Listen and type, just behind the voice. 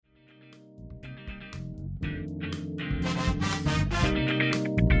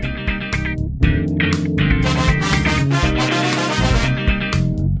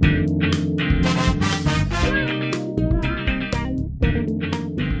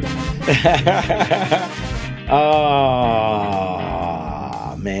Oh,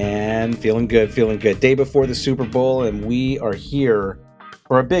 man. Feeling good, feeling good. Day before the Super Bowl, and we are here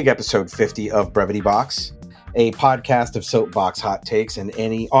for a big episode 50 of Brevity Box, a podcast of soapbox hot takes on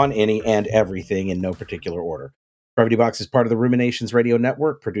any and everything in no particular order. Brevity Box is part of the Ruminations Radio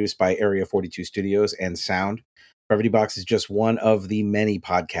Network, produced by Area 42 Studios and Sound. Brevity Box is just one of the many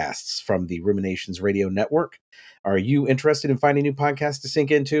podcasts from the Ruminations Radio Network. Are you interested in finding new podcasts to sink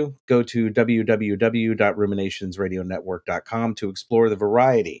into? Go to www.ruminationsradionetwork.com to explore the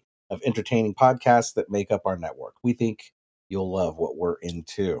variety of entertaining podcasts that make up our network. We think you'll love what we're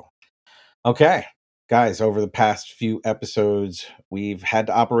into. Okay, guys, over the past few episodes, we've had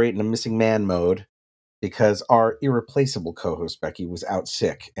to operate in a missing man mode because our irreplaceable co-host Becky was out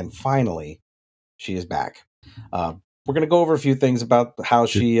sick, and finally, she is back. We're going to go over a few things about how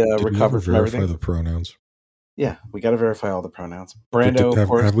she recovered from everything. Verify the pronouns. Yeah, we got to verify all the pronouns. Brando, have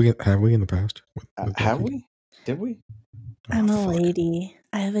we in the past? Have we? Did we? I'm a lady.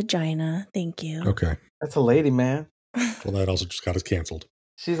 I have a vagina. Thank you. Okay. That's a lady, man. Well, that also just got us canceled.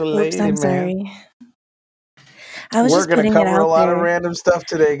 She's a lady, I'm man. Sorry. I was We're just going to putting cover it out a lot there. of random stuff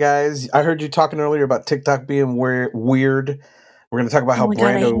today, guys. I heard you talking earlier about TikTok being weird. We're going to talk about how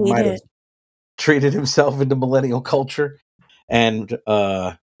Brando might have treated himself into millennial culture, and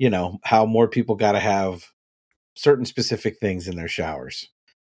how more people got to have certain specific things in their showers,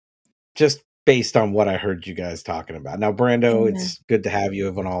 just based on what I heard you guys talking about. Now, Brando, It's good to have you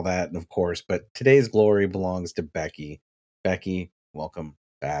and all that, and of course, but today's glory belongs to Becky. Becky, welcome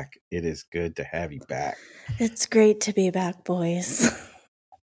back. It is good to have you back. It's great to be back, boys.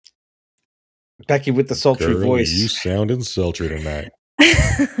 Becky with the sultry voice. You sound sultry tonight.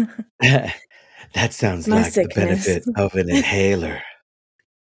 That sounds my like sickness. The benefit of an inhaler.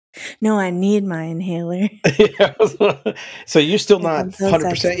 No, I need my inhaler. So you're still not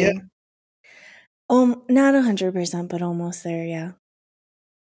 100% sexy. yet? Not 100%, but almost there, yeah.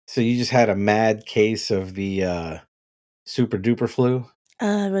 So you just had a mad case of the super duper flu?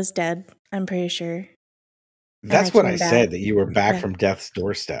 I was dead, I'm pretty sure. That's what I said, that you were back from death's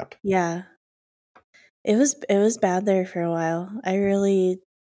doorstep. Yeah. It was bad there for a while. I really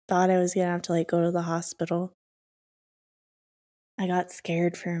thought I was going to have to go to the hospital. I got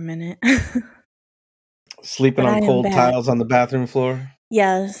scared for a minute. Sleeping on cold tiles on the bathroom floor?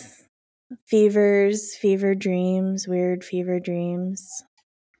 Yes. Fevers, fever dreams, weird fever dreams.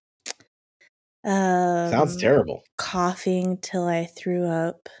 Sounds terrible. Coughing till I threw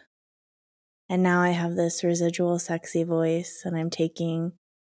up. And now I have this residual sexy voice, and I'm taking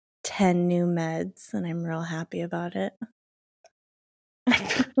 10 new meds, and I'm real happy about it.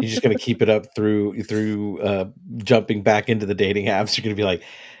 You're just going to keep it up through jumping back into the dating apps. You're going to be like,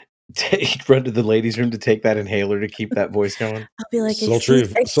 run to the ladies' room to take that inhaler to keep that voice going. I'll be like, sultry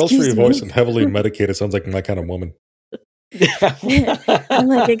voice and heavily medicated sounds like my kind of woman. I'm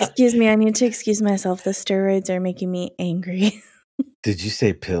like, excuse me, I need to excuse myself. The steroids are making me angry. Did you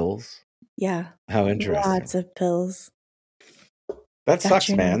say pills? Yeah. How interesting. Lots of pills. That sucks,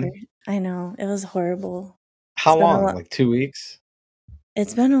 man. Number. I know. It was horrible. How long? Like 2 weeks?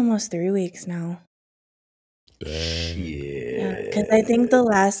 It's been almost 3 weeks now. Yeah. Because I think the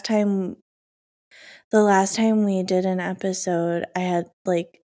last time we did an episode, I had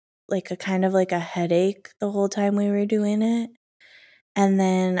like a kind of like a headache the whole time we were doing it. And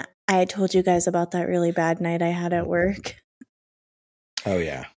then I told you guys about that really bad night I had at work. Oh,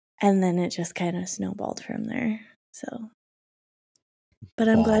 yeah. And then it just kind of snowballed from there. So, but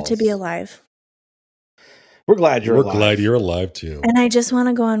I'm glad to be alive. We're glad you're alive. We're glad you're alive too. And I just want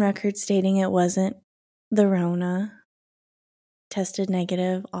to go on record stating it wasn't the Rona. Tested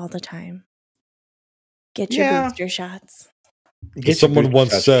negative all the time. Get your booster shots. Someone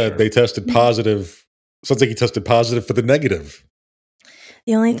once said they tested positive. Sounds like he tested positive for the negative.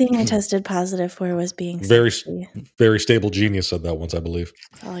 The only thing I tested positive for was being sexy. Very stable genius said that once, I believe.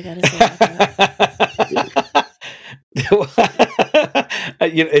 That's all I got to say about that.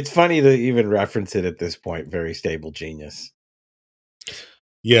 It's funny to even reference it at this point. Very stable genius.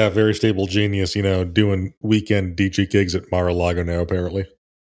 Yeah, very stable genius. Doing weekend DJ gigs at Mar-a-Lago now, apparently.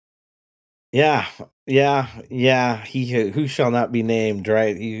 Yeah. He who shall not be named,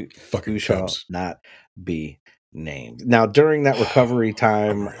 right? Who shall not be named. Now, during that recovery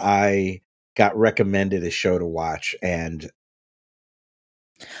time, I got recommended a show to watch, and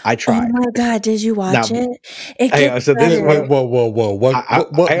I tried. Oh my God, did you watch it? Whoa.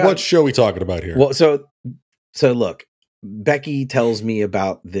 What show are we talking about here? Well, so look, Becky tells me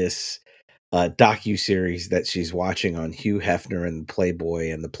about this docuseries that she's watching on Hugh Hefner and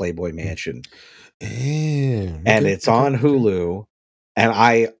Playboy and the Playboy Mansion. And it's on Hulu, And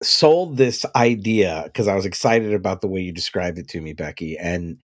I sold this idea because I was excited about the way you described it to me, Becky.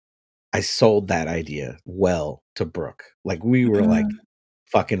 And I sold that idea well to Brooke. Like we were like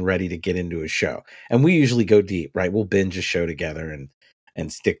fucking ready to get into a show. And we usually go deep, right? We'll binge a show together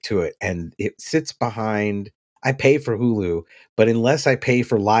and stick to it. And it sits behind, I pay for Hulu, but unless I pay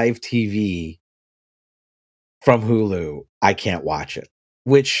for live TV from Hulu, I can't watch it.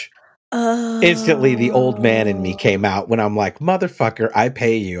 Which instantly the old man in me came out when I'm like, motherfucker, I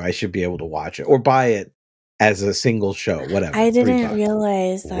pay you. I should be able to watch it or buy it as a single show, whatever. I didn't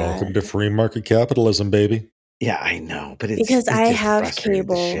realize that. Welcome to free market capitalism, baby. Yeah, I know, but it's because it I just have frustrated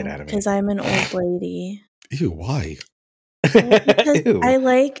the shit cable out of me. because I'm an old lady. Ew, why? Because Ew. I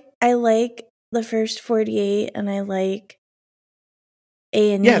like the first 48 and I like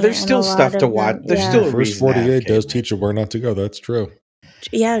A&E. Yeah, there's and still a stuff lot to of watch. them- There's yeah. still a First reason to have 48 does cable. teach you where not to go. That's true.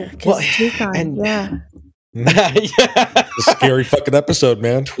 Yeah, because Well, Tucson, and- yeah. Yeah. It's a scary fucking episode,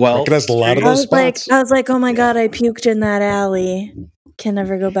 man. 12th Recognized a lot of Street. those spots. I was like, oh my God, I puked in that alley. Can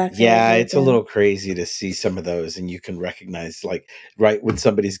never go back there. Yeah, ever it's a again. little crazy to see some of those, and you can recognize, like, right when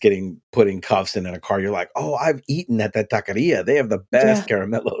somebody's getting put in cuffs and in a car, you're like, oh, I've eaten at that taqueria. They have the best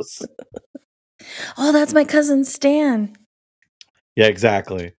caramelos. Oh, that's my cousin Stan. Yeah,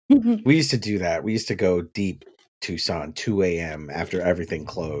 exactly. We used to do that. We used to go deep Tucson, 2 a.m. after everything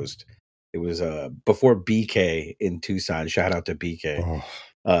closed. It was before BK in Tucson. Shout out to BK.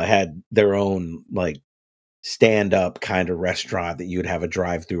 Oh, Had their own like stand-up kind of restaurant that you would have a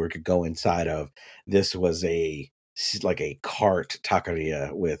drive-through or could go inside of. This was a cart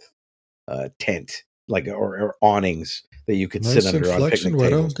taqueria with tent, like or awnings that you could nice sit under on inflection, picnic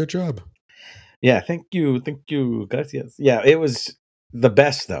Wedo. tables. Good job. Yeah, thank you, gracias. Yeah, it was the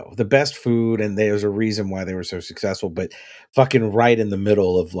best though, the best food, and there's a reason why they were so successful. But fucking right in the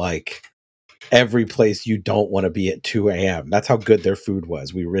middle of like every place you don't want to be at 2 a.m. That's how good their food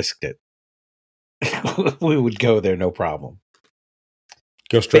was. We risked it. We would go there, no problem.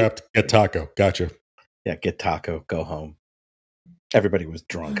 Go strapped, get taco. Gotcha. Yeah, get taco, go home. Everybody was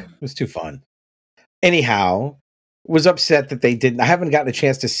drunk. It was too fun. Anyhow, was upset that they didn't. I haven't gotten a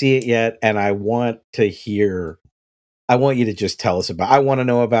chance to see it yet, and I want to hear. I want you to just tell us about. I want to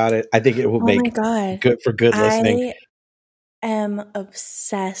know about it. I think it will make good for good listening. I am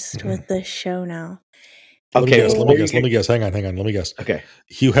obsessed with this show now. Okay, let me guess. Hang on. Let me guess. Okay.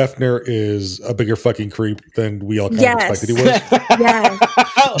 Hugh Hefner is a bigger fucking creep than we all kind of expected he was.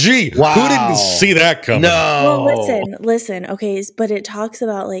 Yes. Gee, wow. Who didn't see that coming? No. Well, listen. Okay, but it talks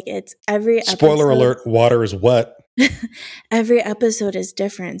about like it's every episode. Spoiler alert, water is wet. Every episode is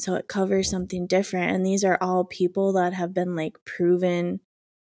different, so it covers something different. And these are all people that have been like proven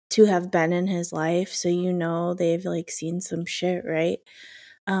to have been in his life. So they've like seen some shit, right?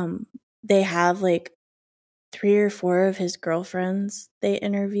 They have like 3 or 4 of his girlfriends they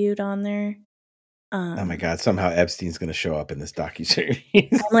interviewed on there. Oh my God! Somehow Epstein's going to show up in this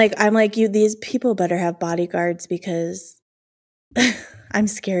docuseries. I'm like, these people better have bodyguards because I'm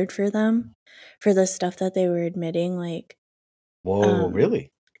scared for them for the stuff that they were admitting. Like, whoa,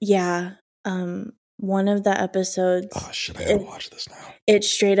 really? Yeah. One of the episodes. Oh shit! I gotta watch this now. It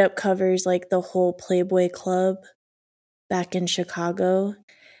straight up covers like the whole Playboy Club back in Chicago,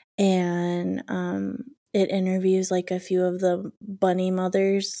 and it interviews like a few of the bunny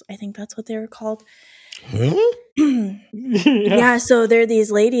mothers. I think that's what they were called. Huh? Yeah, so they're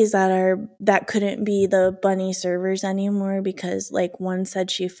these ladies that couldn't be the bunny servers anymore because like one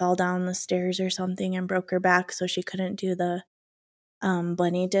said she fell down the stairs or something and broke her back, so she couldn't do the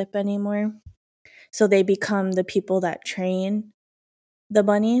bunny dip anymore. So they become the people that train the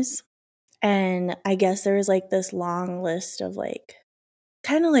bunnies. And I guess there was like this long list of like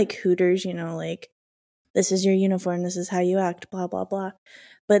kind of like Hooters, like this is your uniform, this is how you act, blah, blah, blah.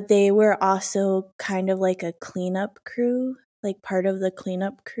 But they were also kind of like a cleanup crew, like part of the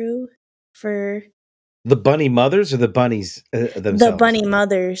cleanup crew for the bunny mothers or the bunnies themselves? The bunny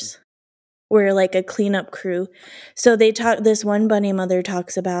mothers were like a cleanup crew. So this one bunny mother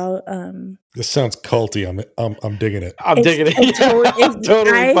talks about this sounds culty. I'm digging it. I'm digging it. I'm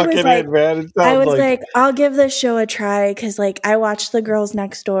totally fucking like, in, man. I was like, I'll give this show a try because like I watched The Girls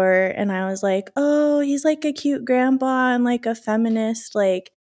Next Door and I was like, oh, he's like a cute grandpa and like a feminist.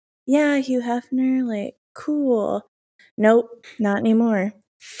 Like, yeah, Hugh Hefner, like cool. Nope, not anymore.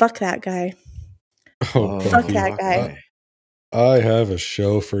 Fuck that guy. Oh, fuck that guy. I have a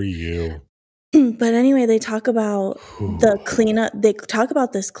show for you. But anyway, they talk about the cleanup. They talk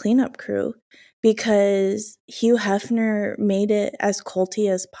about this cleanup crew because Hugh Hefner made it as culty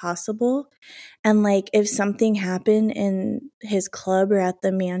as possible. And like, if something happened in his club or at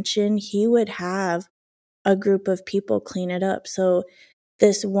the mansion, he would have a group of people clean it up. So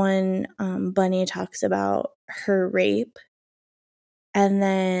this one bunny talks about her rape, and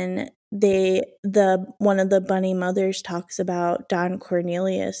then one of the bunny mothers talks about Don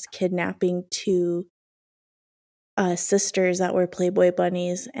Cornelius kidnapping 2 sisters that were Playboy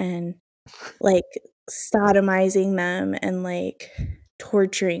bunnies and like sodomizing them and like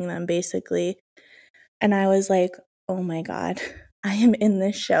torturing them basically. And I was like, oh my God, I am in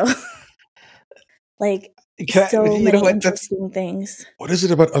this show. Like so many interesting things. What is it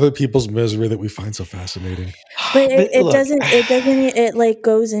about other people's misery that we find so fascinating? But it doesn't it like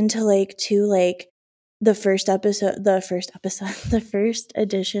goes into like to like the first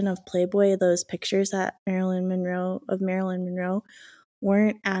edition of Playboy, those pictures that Marilyn Monroe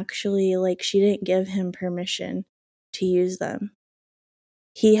weren't actually like, she didn't give him permission to use them.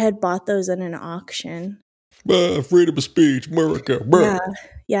 He had bought those in an auction. Freedom of speech, America.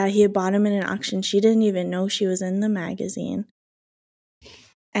 Yeah, he had bought them in an auction. She didn't even know she was in the magazine.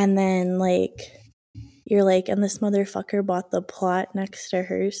 And then like, you're like, and this motherfucker bought the plot next to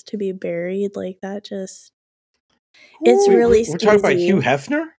hers to be buried. Like that just, it's really We're talking about Hugh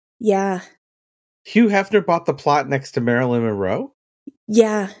Hefner? Yeah. Hugh Hefner bought the plot next to Marilyn Monroe?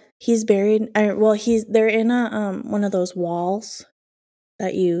 Yeah. He's buried. They're in a one of those walls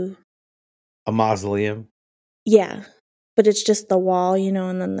that you. A mausoleum? Yeah. But it's just the wall, you know,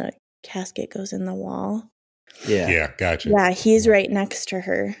 and then the casket goes in the wall. Yeah. Yeah, gotcha. Yeah, he's right next to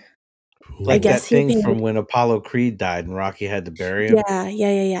her. Like that thing from when Apollo Creed died and Rocky had to bury him?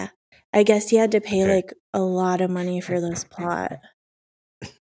 Yeah. I guess he had to pay like a lot of money for this plot.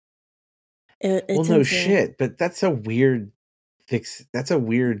 It's no insane. Shit, but that's a weird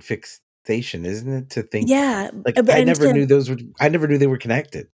fixation, isn't it? To think, like I never knew they were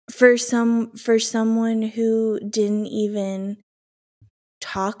connected. For someone who didn't even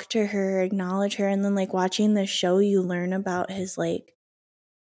talk to her, acknowledge her, and then like watching the show, you learn about his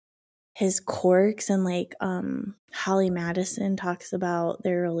quirks, and like Holly Madison talks about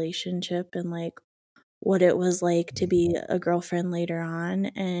their relationship and like what it was like to be a girlfriend later on,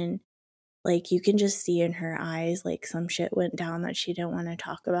 and like you can just see in her eyes like some shit went down that she didn't want to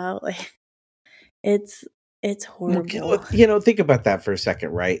talk about. Like it's horrible. Think about that for a second,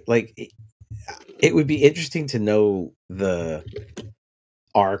 right? Like it would be interesting to know the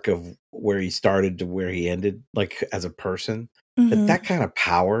arc of where he started to where he ended, like as a person. But that kind of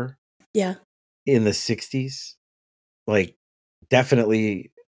power, in the 60s, like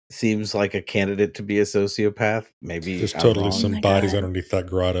definitely seems like a candidate to be a sociopath. Maybe there's totally some bodies underneath that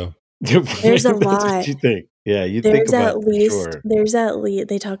grotto. There's a lot. What you think? Yeah, you think about there's at least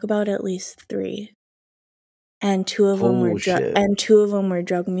they talk about at least 3, and 2 of them were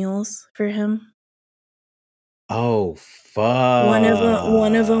drug mules for him. Oh fuck! One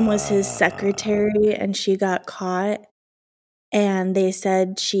of them was his secretary, and she got caught, and they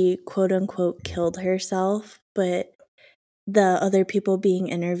said she quote unquote killed herself, but the other people being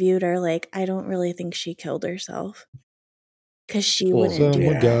interviewed are like, I don't really think she killed herself. Because she wouldn't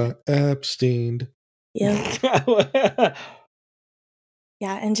do that. Got Epsteined. Yeah.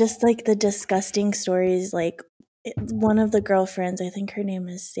 Yeah, and just like the disgusting stories, like one of the girlfriends, I think her name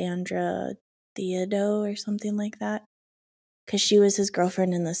is Sandra Theodo or something like that. Because she was his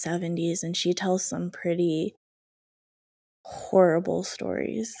girlfriend in the 70s, and she tells some pretty horrible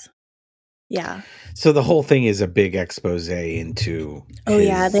stories. Yeah. So the whole thing is a big expose into they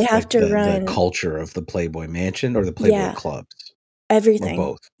have to run the culture of the Playboy Mansion or the Playboy clubs. Everything.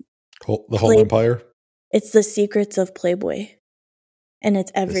 Or both. The whole empire? It's the secrets of Playboy. And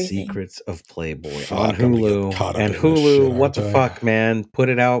it's everything. The Secrets of Playboy on Hulu. And Hulu, what the fuck, man? Put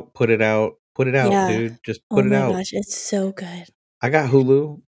it out, dude. Just put it out. Oh my gosh, it's so good. I got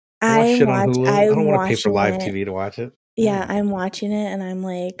Hulu. I don't want to pay for live TV to watch it. Yeah, I'm watching it and I'm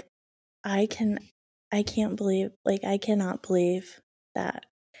like, I can't believe, like, I cannot believe that.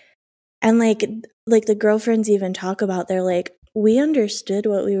 And like the girlfriends even talk about, they're like, we understood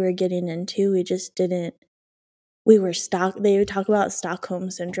what we were getting into. We just didn't, they would talk about Stockholm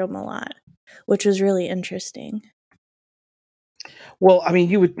Syndrome a lot, which was really interesting. Well, I mean,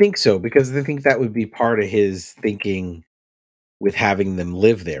 you would think so, because I think that would be part of his thinking with having them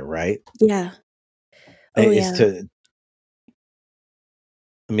live there, right? Yeah. I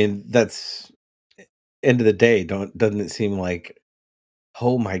mean, that's end of the day. Doesn't it seem like,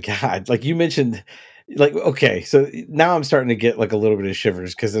 oh my God, like you mentioned, like, okay, so now I'm starting to get like a little bit of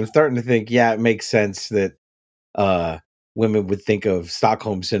shivers, because I'm starting to think, yeah, it makes sense that women would think of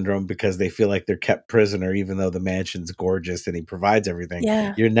Stockholm Syndrome because they feel like they're kept prisoner, even though the mansion's gorgeous and he provides everything.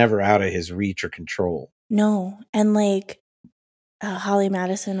 Yeah. You're never out of his reach or control. No. And like, Holly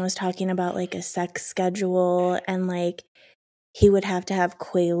Madison was talking about like a sex schedule, and like he would have to have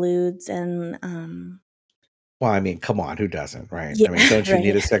Quaaludes and Well, I mean, come on, who doesn't, right? yeah, I mean, don't you right.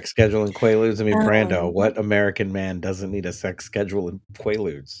 need a sex schedule in Quaaludes? I mean, Brando, what American man doesn't need a sex schedule in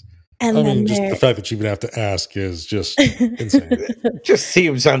Quaaludes? And I then mean, just the fact that you even have to ask is just insane. Just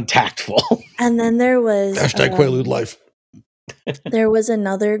seems untactful. And then there was #Quaalude life. There was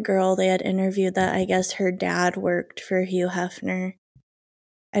another girl they had interviewed that I guess her dad worked for Hugh Hefner.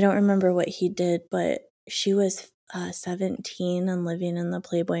 I don't remember what he did, but she was 17 and living in the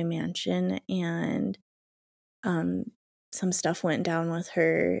Playboy Mansion, and some stuff went down with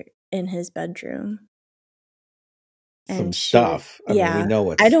her in his bedroom. Some stuff. I mean, we know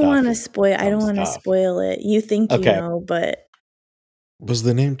what. I don't want to spoil. I don't want to stuff. spoil it. You think you know, but was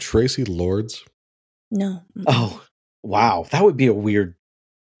the name Tracy Lords? No. Oh, wow, that would be a weird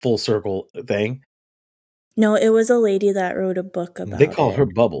full circle thing. No, it was a lady that wrote a book about it. They called her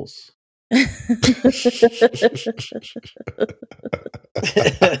Bubbles. I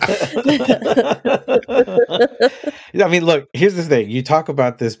mean, look, here's the thing. You talk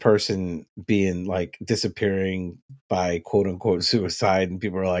about this person being like disappearing by quote unquote suicide, and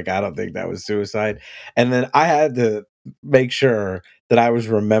people are like, I don't think that was suicide. And then I had to make sure that I was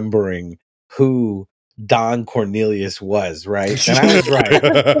remembering who Don Cornelius was, right? And I was right.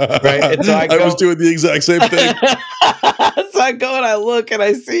 Right. And so I was doing the exact same thing. So I go and I look and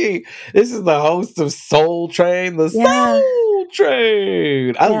I see this is the host of Soul Train, Soul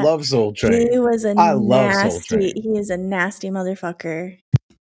Train. I love Soul Train. He was love Soul Train. He is a nasty motherfucker.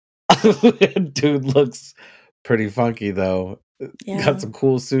 Dude looks pretty funky though. Yeah. Got some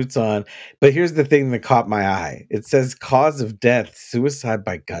cool suits on. But here's the thing that caught my eye. It says cause of death, suicide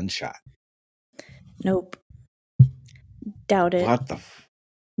by gunshot. Nope. Doubt it. What the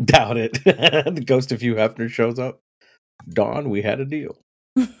doubt it. The ghost of Hugh Hefner shows up. Dawn, we had a deal.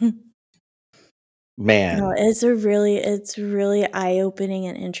 Man. No, it's really eye-opening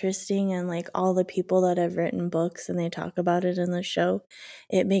and interesting, and like all the people that have written books and they talk about it in the show,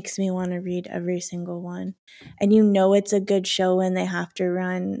 it makes me want to read every single one. And you know it's a good show when they have to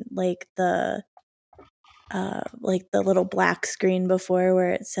run like the little black screen before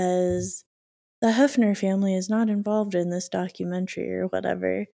where it says the Hefner family is not involved in this documentary or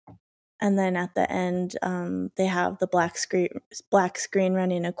whatever. And then at the end, they have the black screen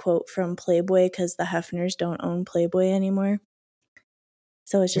running a quote from Playboy because the Hefners don't own Playboy anymore.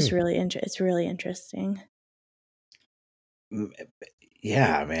 So it's just really it's really interesting.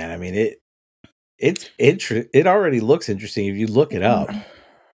 Yeah, man. I mean, it already looks interesting if you look it up.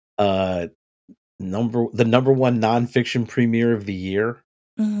 The number one nonfiction premiere of the year.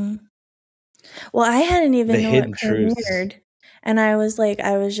 Mm-hmm. Well, I hadn't even known it premiered. And I was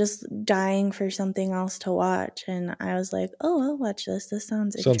just dying for something else to watch. And I was like, oh, I'll watch this. This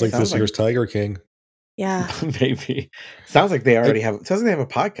sounds like this year's Tiger King. Yeah. Maybe. Sounds like they already have, sounds like they have a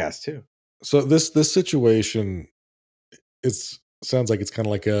podcast too. So this situation, sounds like it's kind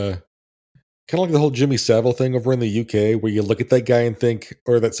of like the whole Jimmy Savile thing over in the UK, where you look at that guy and think,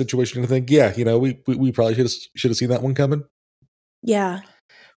 or that situation and think, yeah, you know, we probably should have seen that one coming. Yeah.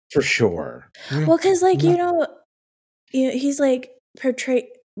 For sure. Well, because like, you know, he's like portrayed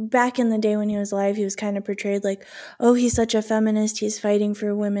back in the day when he was alive, he was kind of portrayed like, oh, he's such a feminist. He's fighting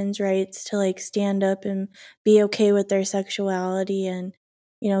for women's rights to like stand up and be okay with their sexuality. And,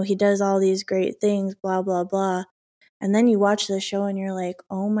 you know, he does all these great things, blah, blah, blah. And then you watch the show and you're like,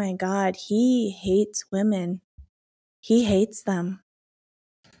 oh my God, he hates women. He hates them.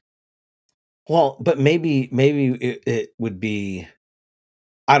 Well, but maybe it would be,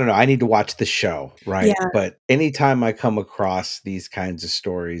 I don't know. I need to watch the show, right? Yeah. But anytime I come across these kinds of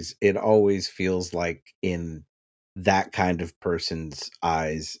stories, it always feels like in that kind of person's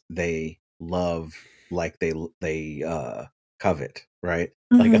eyes, they love like they covet, right?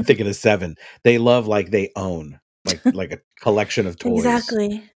 Mm-hmm. Like I'm thinking of Seven. They love like they own, like a collection of toys.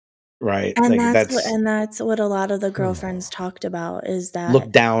 Exactly. Right. And like that's what a lot of the girlfriends talked about, is that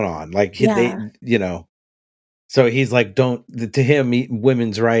look down on, like they, you know. So he's like, to him,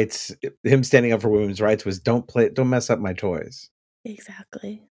 women's rights, him standing up for women's rights was don't mess up my toys.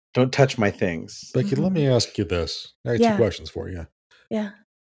 Exactly. Don't touch my things. Becky, let me ask you this. I have 2 questions for you. Yeah.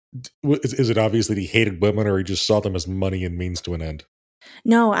 Is it obvious that he hated women, or he just saw them as money and means to an end?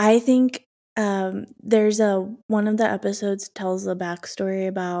 No, I think there's one of the episodes tells a backstory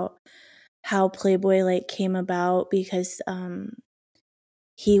about how Playboy like came about because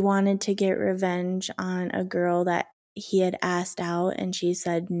he wanted to get revenge on a girl that he had asked out and she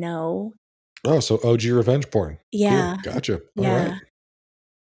said no. Oh, so OG revenge porn. Yeah. Cool. Gotcha. Yeah. All right.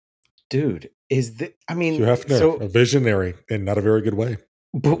 Dude, is that? I mean, Hugh Hefner, a visionary in not a very good way.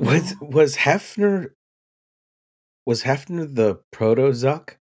 But was Hefner the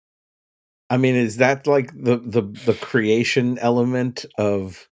proto-Zuck? I mean, is that like the creation element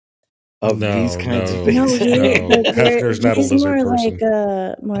of these kinds of things? No. Hefner's not a lizard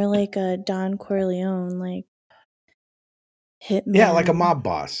person. More like a Don Corleone, like hitman. Yeah, like a mob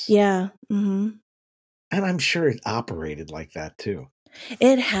boss. Yeah. Mm-hmm. And I'm sure it operated like that too.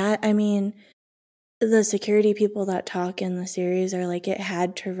 It had. I mean, the security people that talk in the series are like, it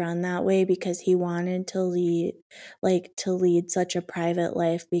had to run that way because he wanted to lead such a private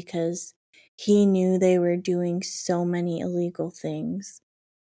life because he knew they were doing so many illegal things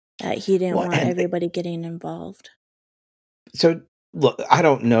that he didn't want everybody getting involved. So, look, I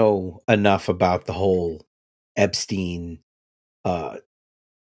don't know enough about the whole Epstein,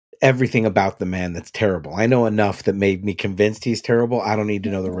 everything about the man that's terrible. I know enough that made me convinced he's terrible. I don't need to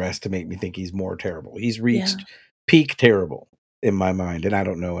know the rest to make me think he's more terrible. He's reached peak terrible in my mind, and I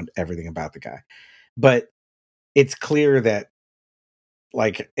don't know everything about the guy. But it's clear that,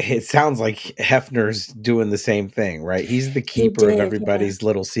 like, it sounds like Hefner's doing the same thing, right? He's the keeper of everybody's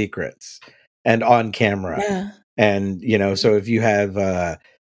little secrets and on camera. Yeah. And, so if you have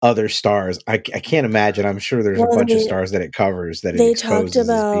other stars, I can't imagine. I'm sure there's a bunch of stars that it covers that it exposes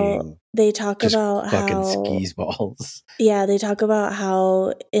as being fucking skis balls. Yeah, they talk about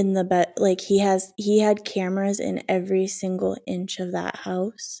how in the bed, like he had cameras in every single inch of that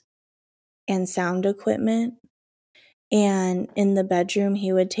house and sound equipment. And in the bedroom,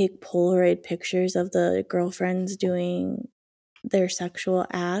 he would take Polaroid pictures of the girlfriends doing their sexual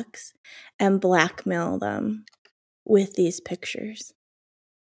acts and blackmail them with these pictures.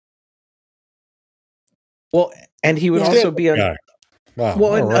 Well, and he would also be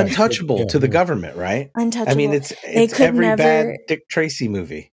untouchable to the government, right? Untouchable. I mean, it's every bad Dick Tracy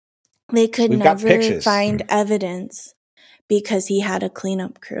movie. They could never find evidence because he had a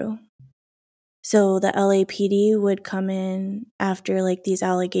cleanup crew. So the LAPD would come in after like these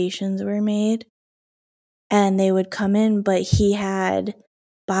allegations were made, and they would come in, but he had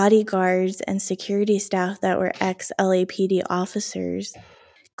bodyguards and security staff that were ex-LAPD officers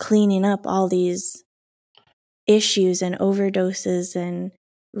cleaning up all these issues and overdoses and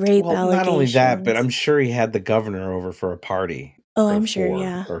rape allegations. Not only that, but I'm sure he had the governor over for a party. Oh, I'm sure,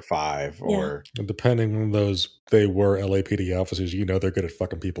 yeah. Or 5, or... Depending on those, they were LAPD officers, they're good at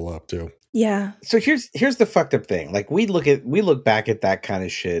fucking people up, too. Yeah. So here's the fucked up thing. Like, we look back at that kind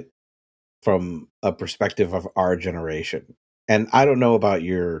of shit from a perspective of our generation. And I don't know about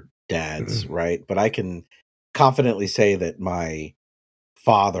your dads, right? But I can confidently say that my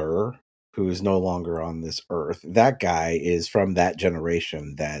father, who is no longer on this earth, that guy is from that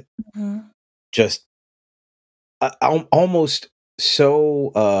generation that just almost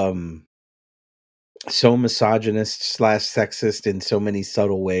so misogynist / sexist in so many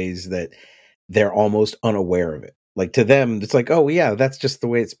subtle ways that they're almost unaware of it. Like, to them, it's like, oh yeah, that's just the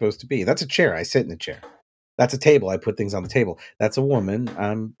way it's supposed to be. That's a chair. I sit in a chair. That's a table. I put things on the table. That's a woman.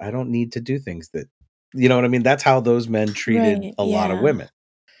 I don't need to do things that, you know what I mean? That's how those men treated a lot of women.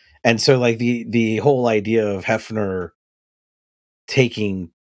 And so, like, the whole idea of Hefner taking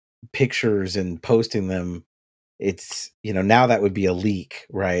pictures and posting them, it's, now that would be a leak,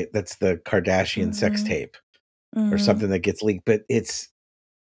 right? That's the Kardashian sex tape or something that gets leaked. But it's,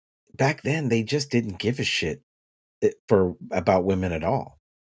 back then, they just didn't give a shit about women at all.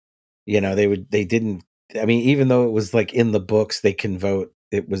 They didn't, I mean, even though it was like in the books, they can vote,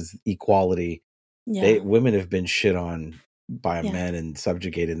 it was equality. Yeah. Women have been shit on by men and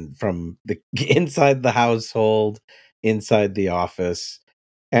subjugated from the inside the household, inside the office.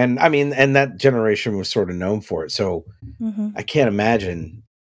 And I mean, and that generation was sort of known for it. So I can't imagine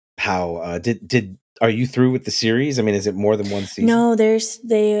how, are you through with the series? I mean, is it more than one season? No, they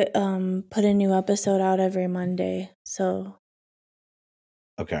put a new episode out every Monday. So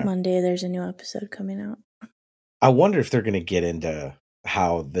Monday there's a new episode coming out. I wonder if they're going to get into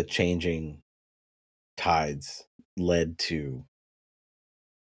how the changing tides led to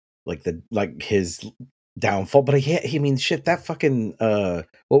like his downfall. But I mean, shit, that fucking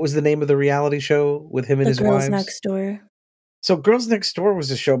what was the name of the reality show with him and his wives? Girls Next Door. So Girls Next Door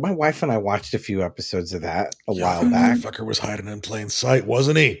was a show. My wife and I watched a few episodes of that a while back. That fucker was hiding in plain sight,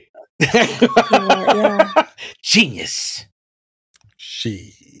 wasn't he? Genius.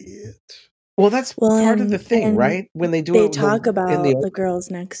 Shit. Well, that's part of the thing, right? When they do they talk about the Girls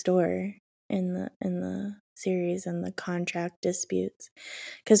Next Door in the series and the contract disputes,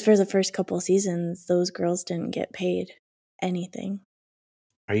 because for the first couple seasons, those girls didn't get paid anything.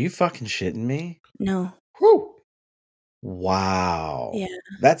 Are you fucking shitting me? No. Whew. Wow. Yeah.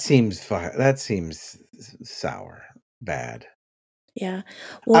 That seems sour. Bad. Yeah.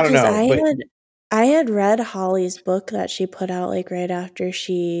 Well, I don't because know, but I had read Holly's book that she put out like right after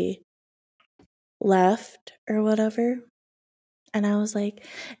she left or whatever. And I was like,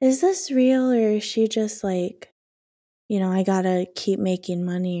 is this real, or is she just like, I gotta keep making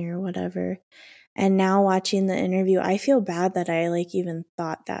money or whatever? And now watching the interview, I feel bad that I like even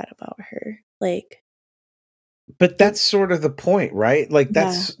thought that about her. Like, but that's sort of the point, right? Like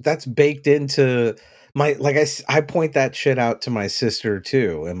that's baked into my, like I point that shit out to my sister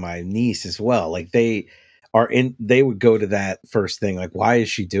too and my niece as well. Like they would go to that first thing, like, why is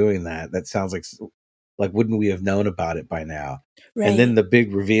she doing that? That sounds like wouldn't we have known about it by now? Right. And then the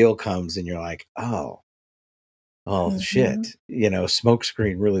big reveal comes and you're like, oh shit,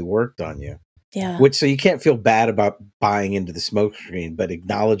 Smokescreen really worked on you. Yeah. Which, so you can't feel bad about buying into the smokescreen, but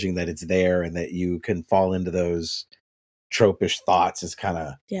acknowledging that it's there and that you can fall into those tropish thoughts is kind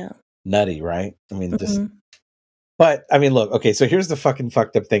of nutty, right? I mean, but I mean, look, okay, so here's the fucking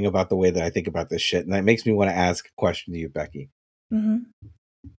fucked up thing about the way that I think about this shit. And that makes me want to ask a question to you, Becky. Mm-hmm.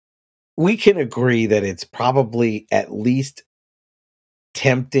 We can agree that it's probably at least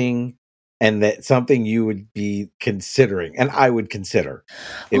tempting and that something you would be considering, and I would consider.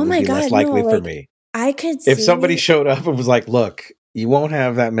 It would be less likely for me. I could if somebody showed up and was like, look, you won't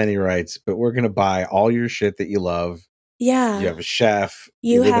have that many rights, but we're going to buy all your shit that you love. Yeah. You have a chef.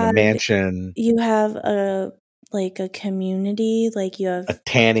 You live in a mansion. You have a community. Like you have a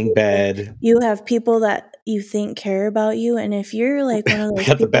tanning bed. You have people that you think care about you. And if you're like one of those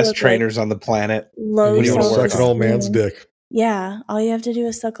got the best trainers on the planet. Low you want to suck an old man's dick. Yeah. All you have to do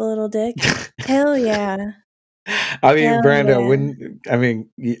is suck a little dick. Hell yeah. I mean, Brando,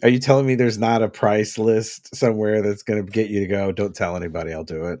 are you telling me there's not a price list somewhere that's going to get you to go, don't tell anybody, I'll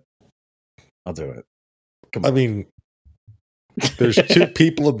do it? I'll do it. Come on. I mean, there's two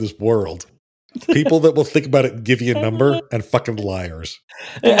people in this world. People that will think about it and give you a number, and fucking liars.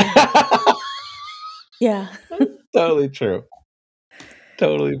 Yeah. Totally true.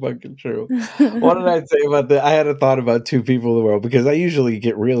 Totally fucking true. What did I say about that? I had a thought about two people in the world because I usually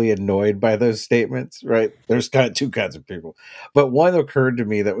get really annoyed by those statements, right? There's kind of two kinds of people. But one occurred to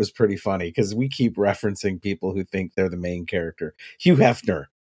me that was pretty funny because we keep referencing people who think they're the main character. Hugh Hefner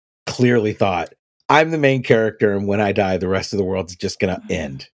clearly thought, I'm the main character, and when I die, the rest of the world's just going to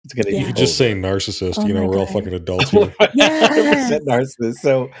end. It's going to. You could just say narcissist. We're all fucking adults here. Yeah, narcissist.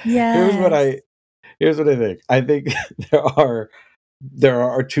 So here's what I think. I think there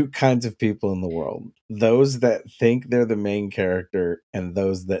are two kinds of people in the world: those that think they're the main character, and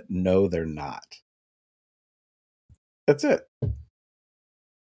those that know they're not. That's it.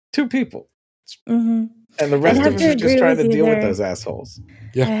 Two people. Mm-hmm. And the rest of us are just trying to deal with those assholes.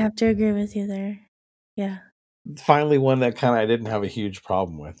 Yeah. I have to agree with you there. Yeah. Finally, one that I didn't have a huge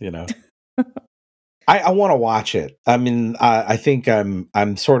problem with, I want to watch it. I mean, I think I'm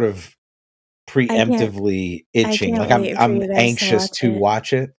sort of preemptively itching. Like I'm anxious to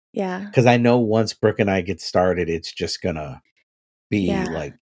watch it. Yeah. Because I know once Brooke and I get started, it's just gonna be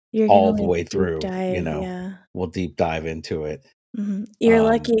like all the way through. We'll deep dive into it. Mm-hmm. You're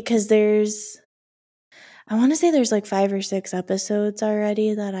lucky because I want to say there's like 5 or 6 episodes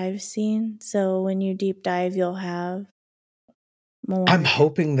already that I've seen. So when you deep dive, you'll have more. I'm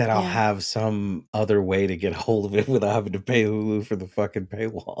hoping that I'll have some other way to get a hold of it without having to pay Hulu for the fucking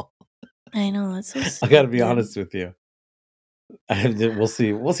paywall. I know, that's so stupid. I got to be honest with you. We'll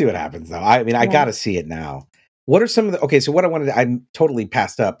see. We'll see what happens though. I mean, I got to see it now. What are some of the? So what I totally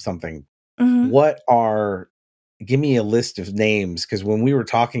passed up something. Mm-hmm. Give me a list of names, because when we were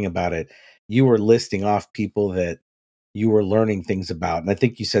talking about it, you were listing off people that you were learning things about, and I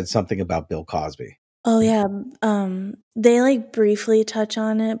think you said something about Bill Cosby. Oh yeah, they like briefly touch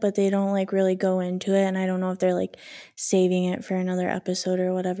on it, but they don't like really go into it, and I don't know if they're like saving it for another episode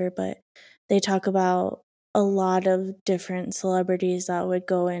or whatever, but they talk about a lot of different celebrities that would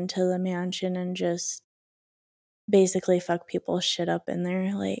go into the mansion and just basically fuck people's shit up in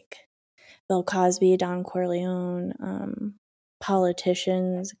there, like Bill Cosby, Don Corleone,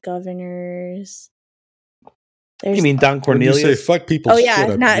 politicians, governors. You mean Don Cornelius? When you say fuck people's shit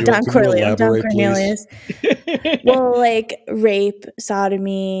up, not Don Corleone, Don Cornelius. Well, like rape,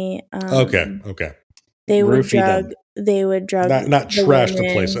 sodomy. Okay. They would drug. Not trash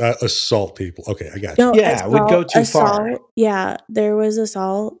the place. Assault people. Okay, I got you. No, yeah, would go too far. Yeah, there was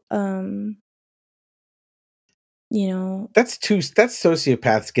assault. That's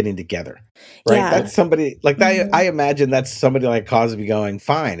sociopaths getting together, right? Yeah. That's somebody like that. I imagine that's somebody like Cosby going,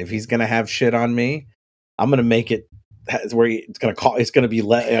 fine, if he's gonna have shit on me, I'm gonna make it where he's gonna be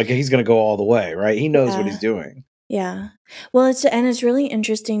he's gonna go all the way, right? He knows what he's doing. Yeah. Well, it's really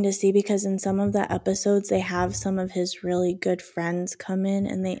interesting to see because in some of the episodes they have some of his really good friends come in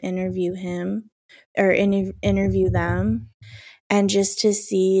and they interview him or interview them, and just to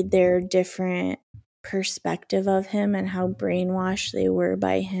see their different perspective of him and how brainwashed they were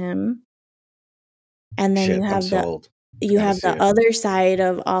by him. And then you have the other side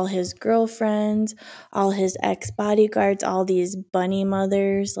of all his girlfriends, all his ex-bodyguards, all these bunny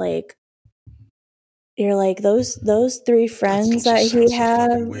mothers, like you're like those three friends that he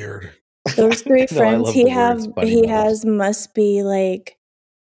have. Weird. Those three friends he has must be like,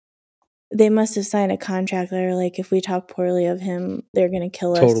 they must have signed a contract that are like, if we talk poorly of him, they're gonna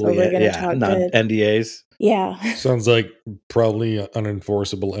kill us. So we're gonna talk good. NDAs. Yeah. Sounds like probably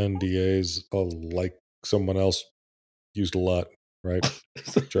unenforceable NDAs, like someone else used a lot, right,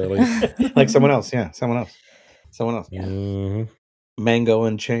 Charlie? Like someone else, yeah, someone else. Yeah. Mm-hmm. Mango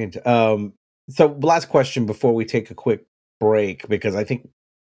Unchained. So last question before we take a quick break, because I think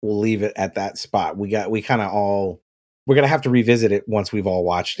we'll leave it at that spot. We're gonna have to revisit it once we've all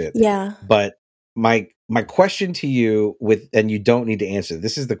watched it. Yeah. But my question to you, and you don't need to answer,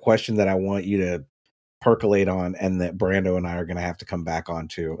 this is the question that I want you to percolate on, and that Brando and I are gonna have to come back on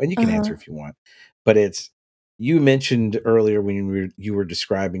to, and you can answer if you want. But you mentioned earlier when you were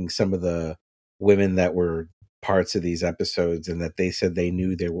describing some of the women that were parts of these episodes, and that they said they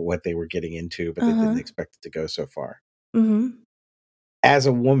knew what they were getting into, but they didn't expect it to go so far. As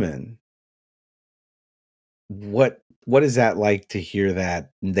a woman, what is that like to hear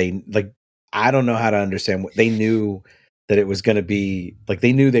that they, like, I don't know how to understand what they knew, that it was going to be like,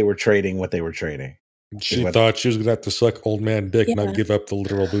 they knew they were trading what they were trading. She thought she was gonna have to suck old man dick, not give up the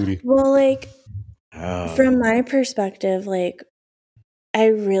literal booty. Well, like, from my perspective, like, I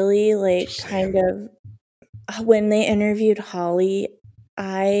really kind of, when they interviewed Holly,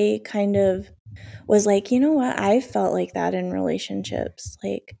 I kind of was like, you know what? I felt like that in relationships.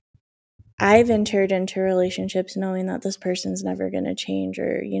 Like, I've entered into relationships knowing that this person's never going to change,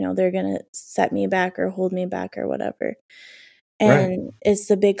 or, you know, they're going to set me back or hold me back or whatever. And it's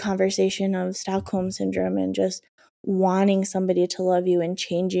the big conversation of Stockholm syndrome and just wanting somebody to love you and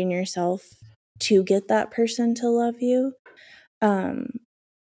changing yourself to get that person to love you.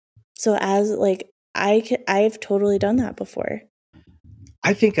 So as like, I've totally done that before.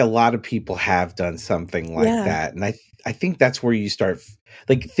 I think a lot of people have done something like that. And I think that's where you start,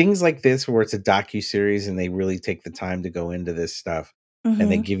 like, things like this, where it's a docuseries and they really take the time to go into this stuff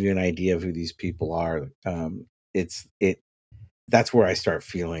and they give you an idea of who these people are. That's where I start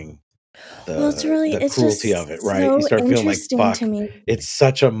feeling the cruelty of it, right? You start feeling like, fuck, it's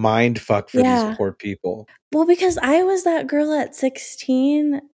such a mind fuck for these poor people. Well, because I was that girl at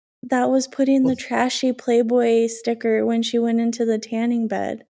 16 that was putting the trashy Playboy sticker when she went into the tanning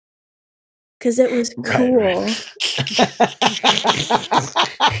bed. Because it was cool.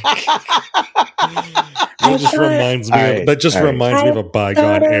 That just reminds me of a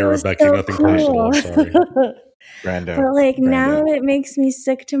bygone era, Becky. So nothing personal. I'm sorry. Brando. But like, now it makes me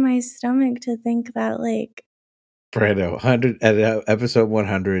sick to my stomach to think that, like, Brando, at episode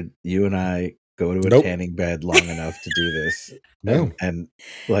 100, you and I go to a tanning bed long enough to do this. And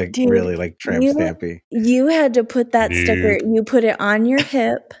like, dude, really, like, tramp stampy. You had to put that sticker, you put it on your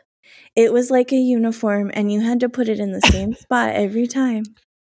hip. It was like a uniform, and you had to put it in the same spot every time.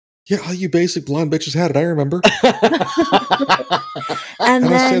 Yeah, all you basic blonde bitches had it. I remember. and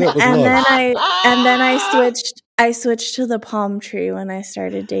then I switched to the palm tree when I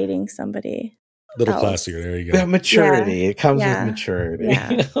started dating somebody. Little classier. There you go. The maturity. It comes with maturity.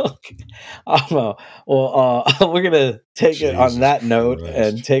 Yeah. Well, we're gonna take it on that note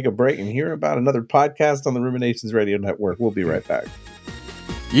and take a break and hear about another podcast on the Ruminations Radio Network. We'll be right back.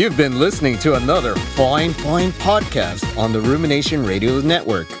 You've been listening to another fine podcast on the Rumination Radio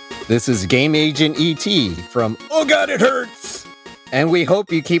Network. This is Game Agent E.T. from Oh God, It Hurts! And we hope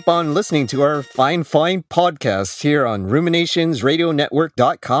you keep on listening to our fine podcasts here on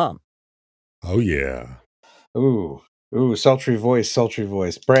RuminationsRadioNetwork.com. Oh, yeah. Ooh, sultry voice.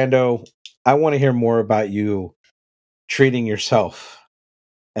 Brando, I want to hear more about you treating yourself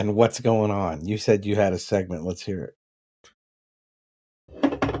and what's going on. You said you had a segment. Let's hear it.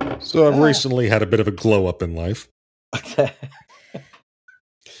 So I've recently had a bit of a glow up in life. Okay.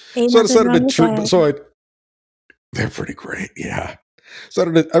 So I decided to treat. They're pretty great, yeah. So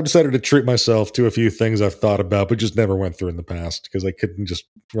I decided to treat myself to a few things I've thought about, but just never went through in the past because I couldn't just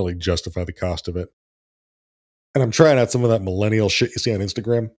really justify the cost of it. And I'm trying out some of that millennial shit you see on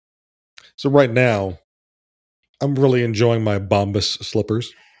Instagram. So right now, I'm really enjoying my Bombas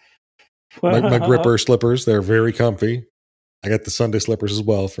slippers, my gripper slippers. They're very comfy. I got the Sunday slippers as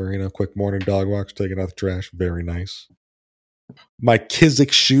well for, quick morning dog walks, taking out the trash. Very nice. My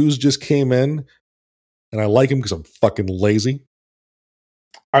Kizik shoes just came in, and I like them because I'm fucking lazy.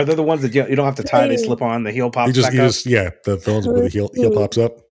 Are they the ones that you don't have to tie? They slip on, the heel pops back up? Yeah, the ones where the heel pops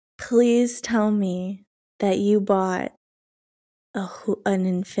up. Please tell me that you bought an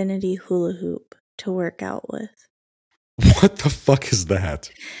infinity hula hoop to work out with. What the fuck is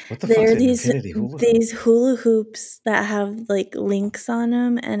that? What the fuck is these hula hoops that have like links on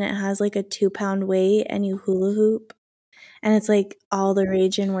them, and it has like a 2-pound weight, and you hula hoop, and it's like all the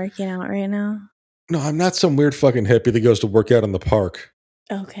rage in working out right now. No, I'm not some weird fucking hippie that goes to work out in the park.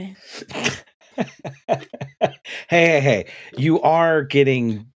 Okay. Hey! You are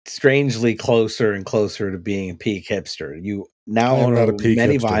getting strangely closer and closer to being a peak hipster. You now own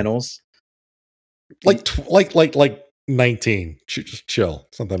many vinyls. Like 19. Just chill.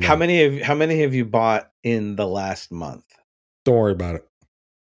 It's not that many. How many have you bought in the last month? Don't worry about it.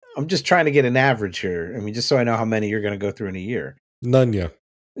 I'm just trying to get an average here. I mean, just so I know how many you're going to go through in a year. None yet.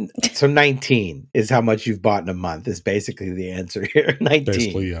 So 19 is how much you've bought in a month is basically the answer here. 19.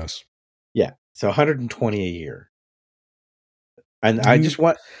 Basically, yes. Yeah. So 120 a year. And I'm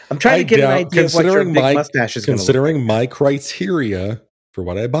trying to get an idea of what your big mustache is going to look like. Considering my criteria for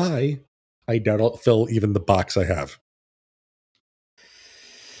what I buy, I doubt I'll fill even the box I have.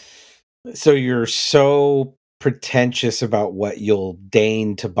 So you're so pretentious about what you'll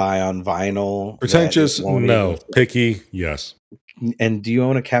deign to buy on vinyl. Pretentious? No. Picky? Yes. And do you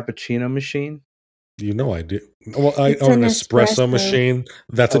own a cappuccino machine? You know I do. Well, I own an espresso machine.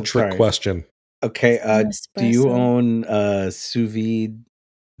 That's a trick question. Okay. Do you own a sous vide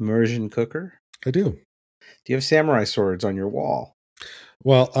immersion cooker? I do. Do you have samurai swords on your wall?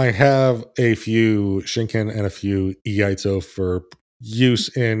 Well, I have a few Shinken and a few Iaito for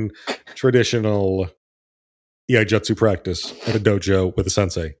use in traditional Iaijutsu practice at a dojo with a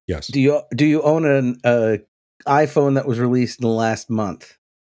sensei. Yes. Do you own an iPhone that was released in the last month?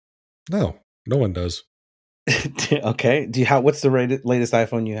 No one does. Okay. What's the latest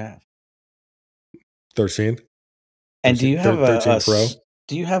iPhone you have? 13. And do you have 13 Pro?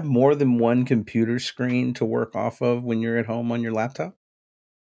 Do you have more than one computer screen to work off of when you're at home on your laptop?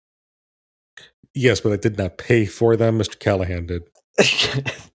 Yes, but I did not pay for them. Mr. Callahan did.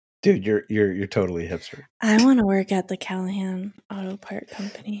 Dude, you're totally hipster. I want to work at the Callahan Auto Part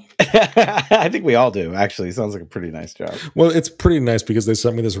Company. I think we all do, actually. It sounds like a pretty nice job. Well, it's pretty nice because they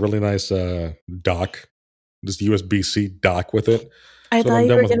sent me this really nice dock, this USB-C dock with it. I thought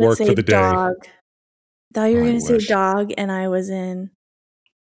you were going to say dog. Thought you were going to say dog, and I was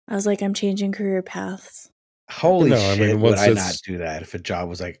like, I'm changing career paths. Holy shit, would I not do that if a job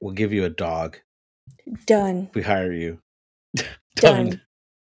was like, we'll give you a dog. Done. We hire you. Done.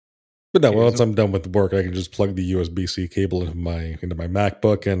 But no, once I'm done with work, I can just plug the USB-C cable into my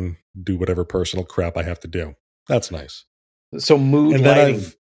MacBook and do whatever personal crap I have to do. That's nice. So mood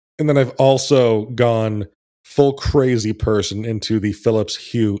lighting. And then I've also gone full crazy person into the Philips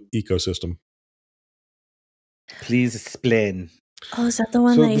Hue ecosystem. Please explain. Oh, is that the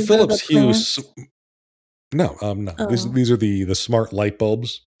one that you Philips Hue? No. Oh. These are the smart light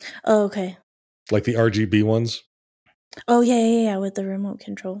bulbs. Oh, okay. Like the RGB ones. Oh yeah, with the remote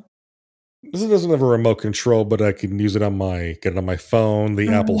control. This doesn't have a remote control, but I can use it on get it on my phone, the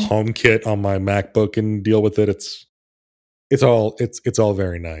Apple HomeKit on my MacBook, and deal with it. It's all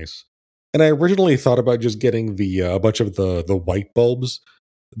very nice. And I originally thought about just getting a bunch of the white bulbs.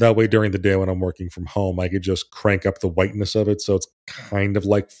 That way, during the day when I'm working from home, I could just crank up the whiteness of it, so it's kind of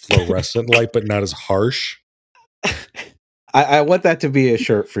like fluorescent light, but not as harsh. I want that to be a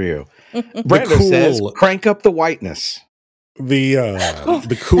shirt for you. Brando says, "Crank up the whiteness."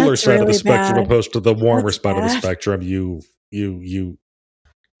 The cooler side of the spectrum, opposed to the warmer side of the spectrum. You,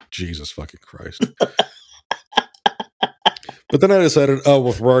 Jesus fucking Christ! But then I decided, well,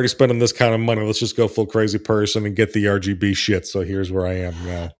 if we're already spending this kind of money, let's just go full crazy person and get the RGB shit. So here's where I am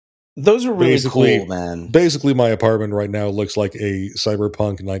now. Those are really cool, man. Basically, my apartment right now looks like a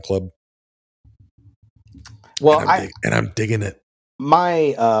cyberpunk nightclub. Well, I'm digging it.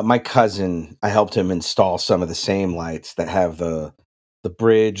 My cousin, I helped him install some of the same lights that have the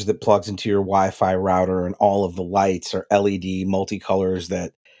bridge that plugs into your Wi-Fi router, and all of the lights are LED multicolors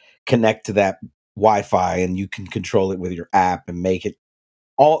that connect to that Wi-Fi, and you can control it with your app and make it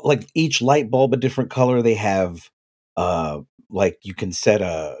all like each light bulb a different color. They have like you can set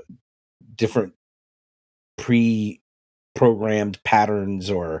a different pre-programmed patterns,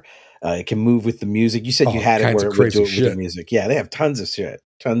 or it can move with the music. You said you had it where it would do it with the music. Yeah, they have tons of shit,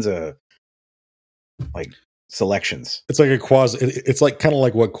 tons of like selections. It's like it's like kind of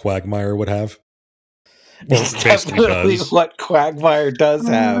like what Quagmire would have. It's definitely what Quagmire does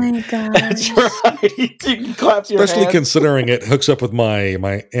have. My God. That's right. You can clap your Especially hands. considering it hooks up with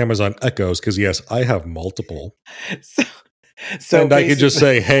my Amazon Echoes, because yes, I have multiple. So and I could just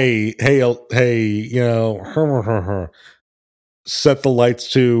say, hey, you know, set the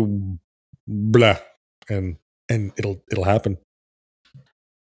lights to blah, and it'll happen.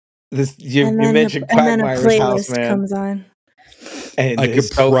 This you mentioned Quagmire's house, man. Comes on. And I could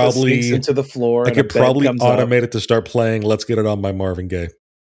probably into the floor. I could probably automate it to start playing "Let's Get It On" by Marvin Gaye.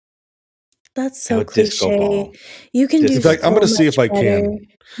 That's so cliche. You can do. In fact, I'm going to see if I can.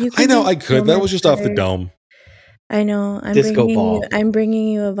 I know I could. That was just off the dome. I know. I'm bringing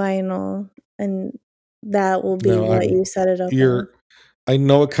you a vinyl, and that will be what you set it up. I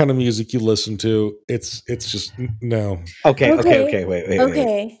know what kind of music you listen to. It's just no. Okay.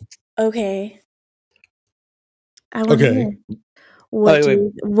 Wait. Okay. I want to hear. What do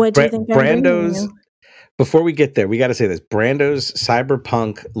you think Brando's? Before we get there, we got to say this: Brando's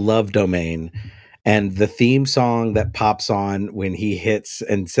Cyberpunk Love Domain, and the theme song that pops on when he hits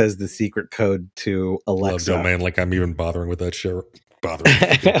and says the secret code to Alexa. Love Domain, like I'm even bothering with that shit.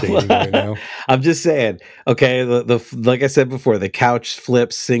 Right now. I'm just saying. Okay, the like I said before, the couch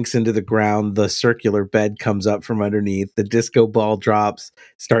flips, sinks into the ground. The circular bed comes up from underneath. The disco ball drops,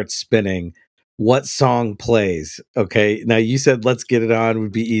 starts spinning. What song plays? Okay, now you said "Let's Get It On"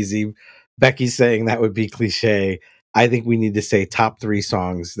 would be easy. Becky's saying that would be cliche. I think we need to say top 3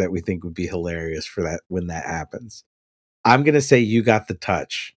 songs that we think would be hilarious for that when that happens. I'm gonna say "You Got the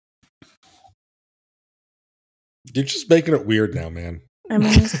Touch." You're just making it weird now, man. I'm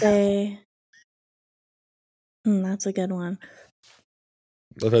gonna say that's a good one.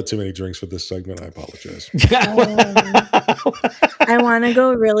 I've had too many drinks for this segment. I apologize. I want to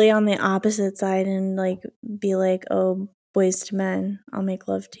go really on the opposite side and be like, "Oh, Boyz II Men, I'll Make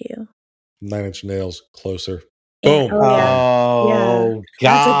Love to You." 9 Inch Nails, Closer. Boom. Boom. Oh,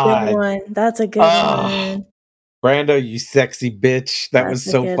 God. That's a good one. Brando, you sexy bitch. That was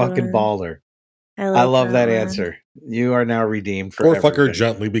so fucking baller. I love that answer. You are now redeemed for Or fuck her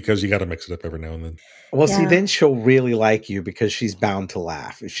gently, because you got to mix it up every now and then. Well, see, then she'll really like you because she's bound to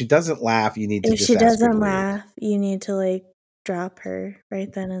laugh. If she doesn't laugh, you need to just ask her to leave. If she doesn't laugh, you need to drop her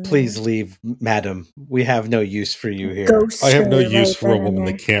right then and there. Please leave, madam. We have no use for you here. I have no use for a woman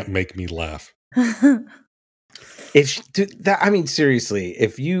that can't make me laugh. Seriously,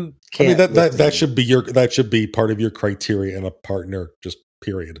 if you can't, that should be part of your criteria in a partner. Just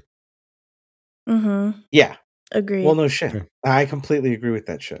period. Mm-hmm. Yeah. Agreed. Well, no shit. Yeah. I completely agree with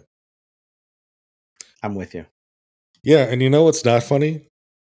that shit. I'm with you. Yeah, and you know what's not funny?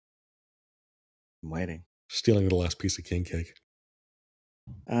 I'm waiting. Stealing the last piece of king cake.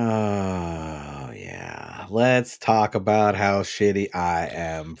 Oh, yeah. Let's talk about how shitty I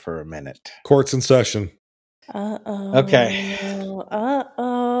am for a minute. Court's in session. Uh-oh. Okay.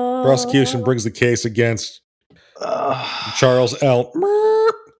 Uh-oh. Prosecution brings the case against Charles L.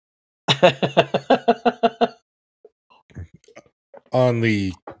 on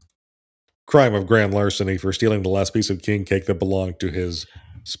the crime of grand larceny for stealing the last piece of king cake that belonged to his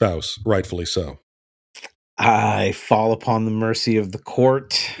spouse, rightfully so. I fall upon the mercy of the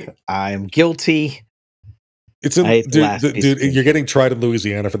court. I am guilty. It's dude, you're getting tried in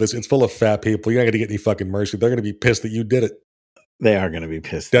Louisiana for this. It's full of fat people. You're not going to get any fucking mercy. They're going to be pissed that you did it. They are going to be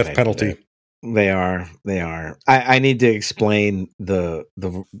pissed. Death penalty. They are. I need to explain the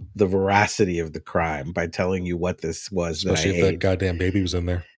veracity of the crime by telling you what this was. Especially if that goddamn baby was in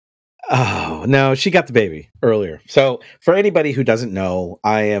there. Oh, no, she got the baby earlier. So for anybody who doesn't know,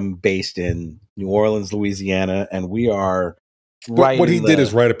 I am based in New Orleans, Louisiana, and we are right. What he did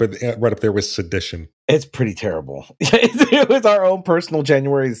is right up there with sedition. It's pretty terrible. It was our own personal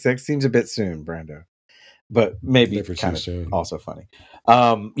January the 6th. Seems a bit soon, Brando. But maybe kind of also funny.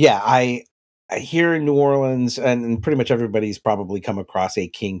 I here in New Orleans, and pretty much everybody's probably come across a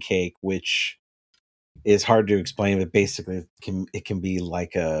king cake, which is hard to explain, but basically it can be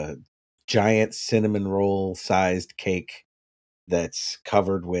like a giant cinnamon roll sized cake that's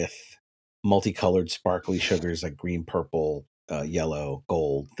covered with multicolored sparkly sugars like green, purple, yellow,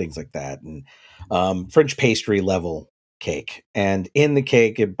 gold, things like that, and French pastry level cake. And in the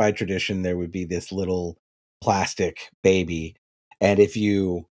cake, by tradition, there would be this little plastic baby, and if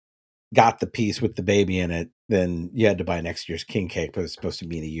you got the piece with the baby in it, then you had to buy next year's king cake, but it's supposed to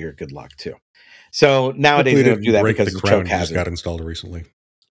mean a year of good luck too. So nowadays they don't do that because the choke hazard got installed recently.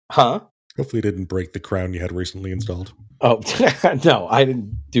 Huh? Hopefully it didn't break the crown you had recently installed. Oh, no, I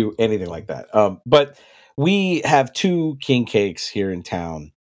didn't do anything like that. But we have 2 king cakes here in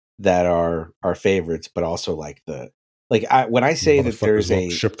town that are our favorites, but also like the Like when I say that there's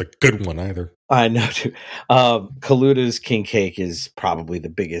won't ship the good one either. I know too. Kaluta's king cake is probably the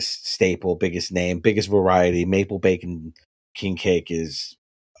biggest staple, biggest name, biggest variety. Maple bacon king cake is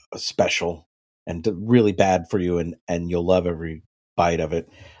special and really bad for you, and you'll love every bite of it.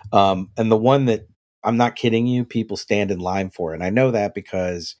 And the one that I'm not kidding you, people stand in line for, and I know that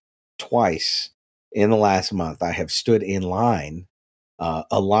because twice in the last month I have stood in line.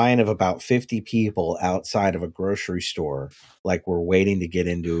 A line of about 50 people outside of a grocery store, like we're waiting to get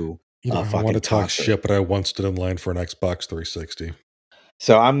into a fucking I want to talk concert. shit, but I once stood in line for an Xbox 360.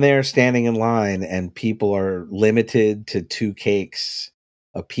 So I'm there standing in line, and people are limited to 2 cakes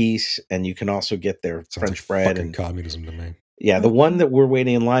a piece, and you can also get their French bread and communism to me. Yeah, the one that we're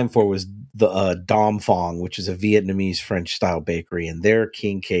waiting in line for was the Dom Phong, which is a Vietnamese French style bakery, and their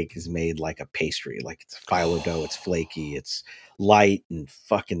king cake is made like a pastry, like it's a phyllo dough. It's flaky, it's light and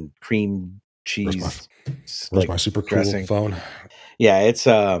fucking cream cheese. Where's my super dressing. Cool phone? Yeah, it's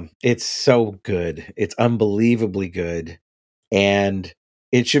so good. It's unbelievably good, and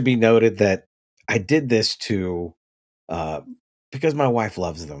it should be noted that I did this to because my wife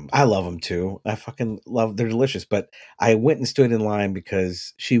loves them. I love them too. I fucking love. They're delicious. But I went and stood in line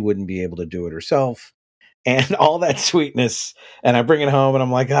because she wouldn't be able to do it herself, and all that sweetness. And I bring it home, and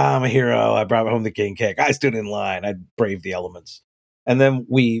I'm like, I'm a hero. I brought home the king cake. I stood in line. I braved the elements, and then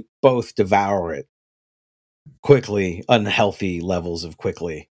we both devour it quickly. Unhealthy levels of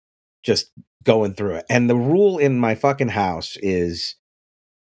quickly, just going through it. And the rule in my fucking house is,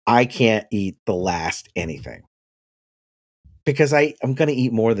 I can't eat the last anything. Because I'm going to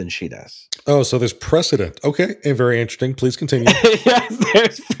eat more than she does. Oh, so there's precedent. Okay, and very interesting. Please continue. Yes,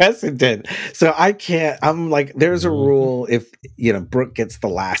 there's precedent. So I can't. I'm like, there's a rule. If Brooke gets the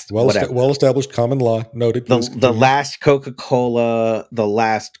last, well-established common law. Noted. The last Coca-Cola, the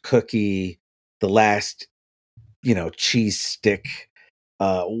last cookie, the last cheese stick,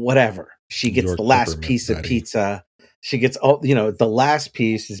 whatever. She gets the last piece of pizza. She gets all. The last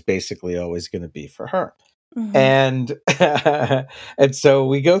piece is basically always going to be for her. Mm-hmm. And so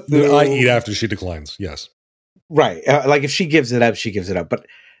we go through. I eat after she declines. Yes, right. Like if she gives it up, she gives it up. But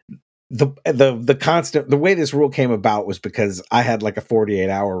the constant, the way this rule came about was because I had like a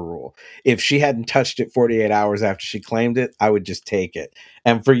 48-hour rule. If she hadn't touched it 48 hours after she claimed it, I would just take it.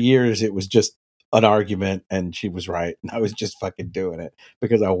 And for years, it was just an argument, and she was right, and I was just fucking doing it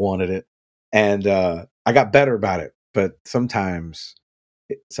because I wanted it, and I got better about it. But sometimes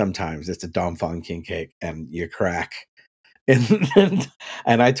it's a Dom Phong king cake and you crack. And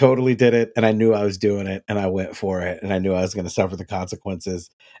I totally did it, and I knew I was doing it, and I went for it, and I knew I was going to suffer the consequences.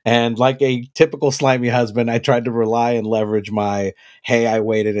 And like a typical slimy husband, I tried to rely and leverage my, hey, I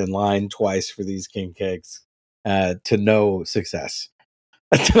waited in line twice for these king cakes to no success.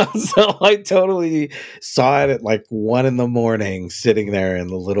 So I totally saw it at like 1 a.m, sitting there in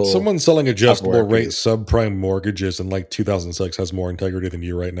the little. Someone selling adjustable rate subprime mortgages in like 2006 has more integrity than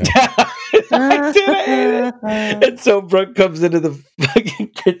you right now. I did it. And so Brooke comes into the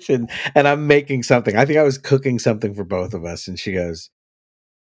fucking kitchen, and I'm making something. I think I was cooking something for both of us, and she goes,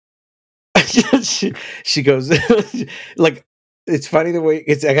 she goes, like, it's funny the way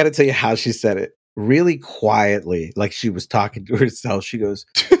I got to tell you how she said it. Really quietly, like she was talking to herself. She goes,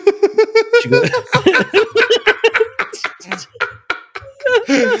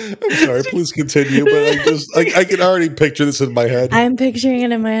 I'm sorry, please continue, but I can already picture this in my head. I'm picturing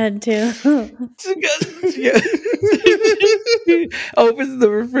it in my head too. She opens the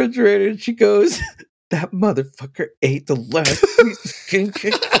refrigerator and she goes, that motherfucker ate the last piece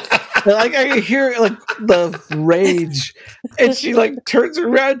of like I can hear like the rage, and she like turns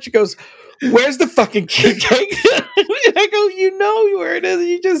around and she goes, where's the fucking king cake? And I go, you know where it is.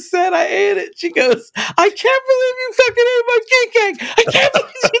 You just said I ate it. She goes, I can't believe you fucking ate my king cake. I can't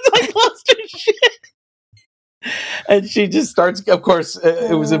believe she's like lost her shit. And she just starts, of course,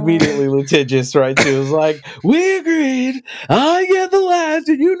 it was immediately litigious, right? She was like, we agreed. I get the last.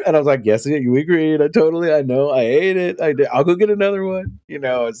 And I was like, yes, we agreed. I know. I ate it. I did. I'll go get another one.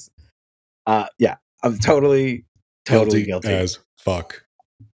 It's, yeah, I'm totally guilty. As fuck.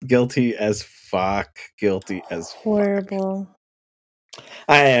 Guilty as fuck. Guilty as horrible. Fuck.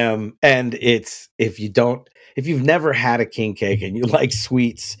 I am. And it's, if you've never had a king cake and you like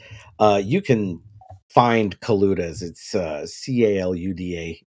sweets, you can find Kaluta's. It's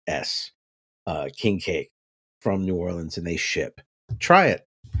CALUDAS, king cake from New Orleans, and they ship. Try it.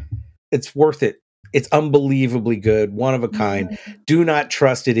 It's worth it. It's unbelievably good. One of a kind. Do not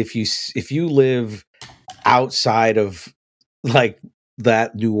trust it if you live outside of like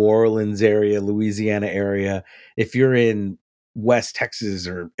that New Orleans area, Louisiana area. If you're in West Texas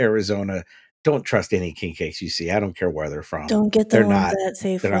or Arizona, don't trust any king cakes you see. I don't care where they're from. Don't get the ones that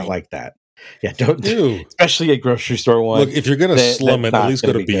say they're not like that. Yeah, don't. Especially a grocery store one. Look, if you're gonna slum it, at least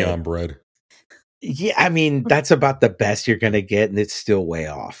go to Beyond Bread. Yeah, I mean that's about the best you're gonna get, and it's still way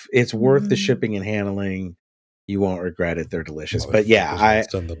off. It's worth the shipping and handling. You won't regret it. They're delicious. But yeah, I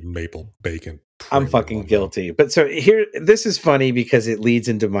done the maple bacon. I'm fucking guilty. But so here, this is funny because it leads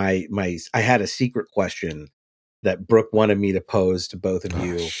into my. I had a secret question that Brooke wanted me to pose to both of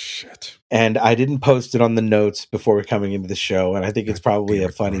you. Shit. And I didn't post it on the notes before we're coming into the show. And I think it's probably a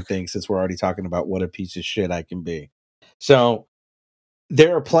funny thing since we're already talking about what a piece of shit I can be. So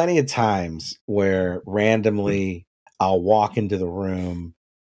there are plenty of times where randomly I'll walk into the room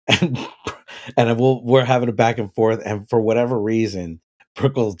and we're having a back and forth. And for whatever reason,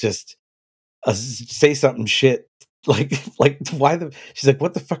 Brooke will just say something shit. Like why she's like,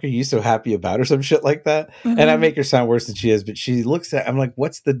 what the fuck are you so happy about, or some shit like that. And I make her sound worse than she is, but she looks at, I'm like,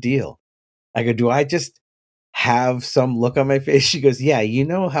 what's the deal? I go, do I just have some look on my face? She goes, yeah, you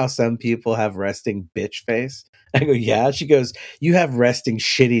know how some people have resting bitch face? I go, yeah. She goes, you have resting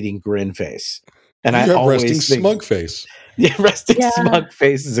shit-eating grin face. And I always resting think, smug face. Yeah, resting smug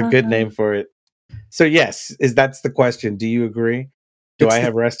face is a good name for it. So yes, that's the question. Do you agree? Do I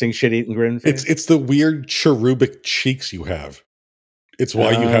have resting shit-eating grin face? It's the weird cherubic cheeks you have. It's why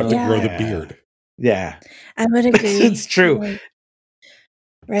you have to grow the beard. Yeah. I would agree. It's true.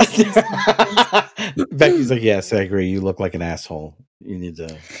 Becky's like, yes, I agree. You look like an asshole. You need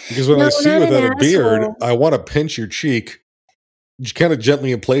to. Because when I see you without a beard, I want to pinch your cheek, kind of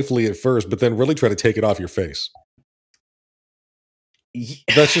gently and playfully at first, but then really try to take it off your face.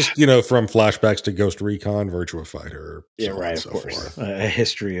 That's just, from flashbacks to Ghost Recon, Virtua Fighter. Yeah, right, of course. A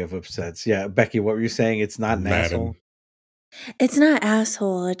history of upsets. Yeah, Becky, what were you saying? It's not an asshole? It's not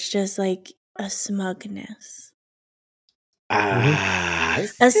asshole. It's just like a smugness.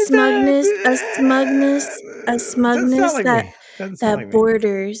 A smugness that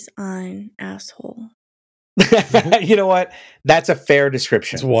borders on asshole. You know what? That's a fair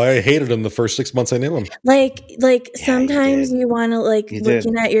description. That's why I hated him the first 6 months I knew him. Like sometimes you want to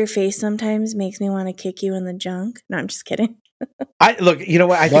looking at your face sometimes makes me want to kick you in the junk. No, I'm just kidding. You know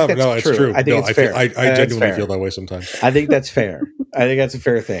what? I think that's true. I think it's fair. I genuinely feel that way sometimes. I think that's fair. I think that's a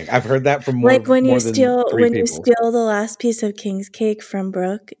fair thing. I've heard that from when you steal the last piece of King's cake from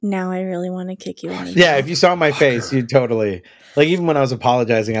Brooke. Now I really want to kick you in the junk. If you saw my face, you'd totally even when I was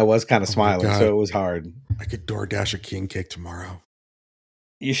apologizing, I was kind of smiling, so it was hard. I could DoorDash a king cake tomorrow.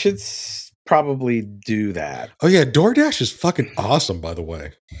 You should probably do that. Oh yeah, DoorDash is fucking awesome, by the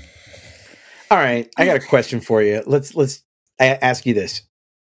way. All right, I got a question for you. Let's ask you this: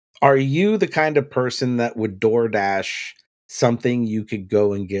 are you the kind of person that would DoorDash something you could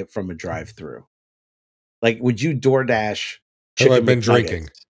go and get from a drive-thru? Like, would you DoorDash? Have I been drinking?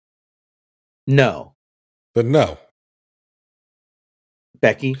 No. But no.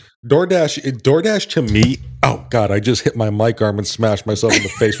 Becky? DoorDash to me. Oh God, I just hit my mic arm and smashed myself in the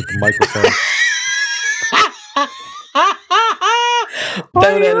face with the microphone.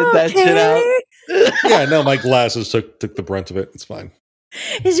 Don't edit that shit out. Yeah, no, my glasses took the brunt of it. It's fine.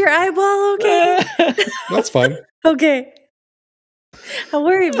 Is your eyeball okay? That's fine. Okay. I'll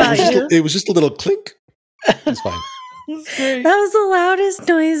worry about you. It was just a little clink. It's fine. That was the loudest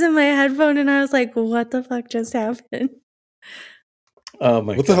noise in my headphone, and I was like, what the fuck just happened? Oh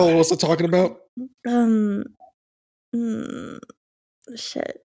my God. What the hell was it talking about?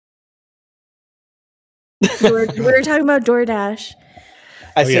 Shit. We were talking about DoorDash.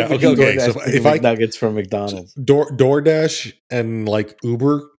 I said okay. So if I nuggets from McDonald's, DoorDash and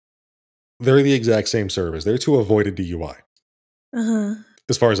Uber, they're the exact same service. They're to avoid a DUI.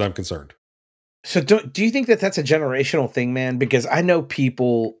 As far as I'm concerned. So do you think that's a generational thing, man? Because I know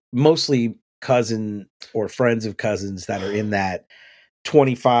people, mostly cousin or friends of cousins, that are in that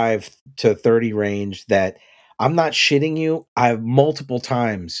 25 to 30 range, that I'm not shitting you. I've multiple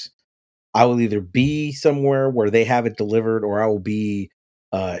times I will either be somewhere where they have it delivered, or I will be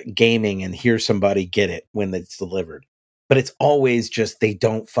gaming and hear somebody get it when it's delivered. But it's always just they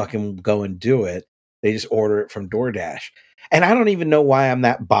don't fucking go and do it. They just order it from DoorDash. And I don't even know why I'm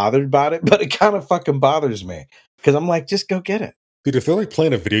that bothered about it, but it kind of fucking bothers me because I'm like, just go get it. Dude, if they're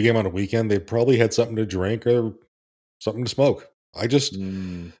playing a video game on a weekend, they probably had something to drink or something to smoke. I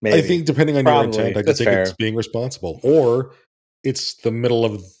think depending on your intent, I just think it's being responsible. Or it's the middle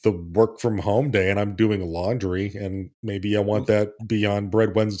of the work from home day and I'm doing laundry and maybe I want that Beyond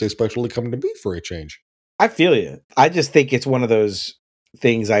Bread Wednesday special to come to me for a change. I feel you. I just think it's one of those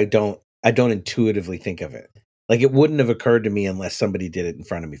things I don't intuitively think of it. Like, it wouldn't have occurred to me unless somebody did it in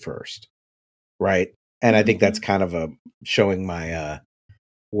front of me first. Right. And I think that's kind of showing my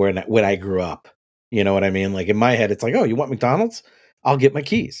when I grew up. You know what I mean? Like in my head, it's like, oh, you want McDonald's? I'll get my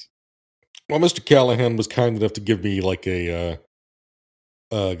keys. Well, Mr. Callahan was kind enough to give me like a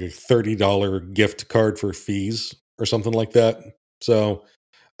 $30 gift card for fees or something like that. So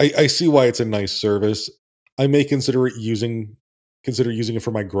I see why it's a nice service. I may consider using it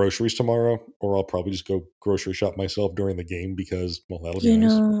for my groceries tomorrow, or I'll probably just go grocery shop myself during the game because, well, that'll be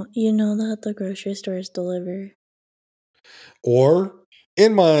nice. You know that the grocery stores deliver. Or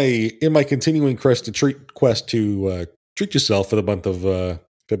in my continuing quest to treat yourself for the month of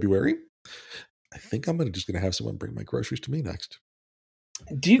February, I think I'm just gonna have someone bring my groceries to me next.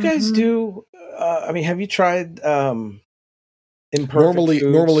 Do you guys do? I mean, have you tried?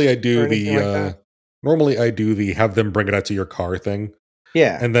 Normally I do the have them bring it out to your car thing.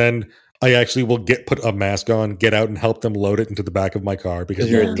 Yeah, and then I actually will put a mask on, get out, and help them load it into the back of my car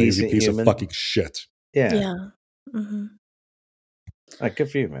because you're a lazy piece of fucking shit. Yeah. Mm-hmm. Like,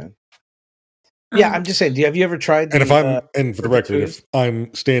 good for you, man. Yeah, I'm just saying. Have you ever tried? And for the record, if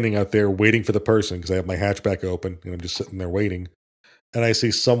I'm standing out there waiting for the person because I have my hatchback open and I'm just sitting there waiting, and I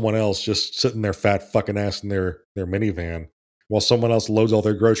see someone else just sitting their fat fucking ass in their minivan while someone else loads all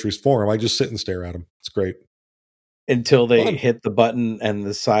their groceries for them, I just sit and stare at them. It's great. Until they hit the button and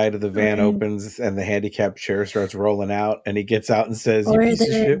the side of the van opens and the handicapped chair starts rolling out and he gets out and says, "You piece of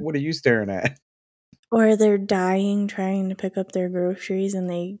shit, what are you staring at?" Or they're dying trying to pick up their groceries and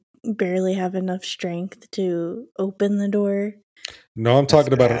they barely have enough strength to open the door. No, I'm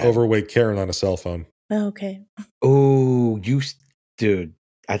talking about an overweight Karen on a cell phone. Oh, okay. Oh, dude,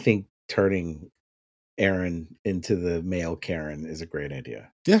 I think turning Aaron into the male Karen is a great idea.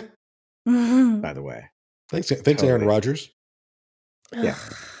 Yeah. By the way. Thanks, totally. Aaron Rodgers. Yeah.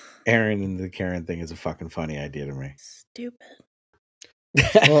 Aaron and the Karen thing is a fucking funny idea to me. Stupid.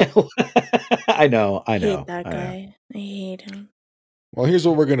 Well, I know. I hate that guy. I hate him. Well, here's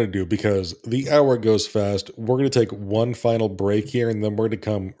what we're going to do because the hour goes fast. We're going to take one final break here and then we're going to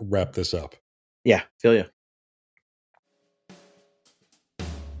come wrap this up. Yeah, feel you.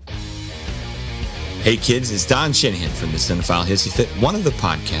 Hey kids, it's Don Shanahan from the Cinephile Hissy Fit, one of the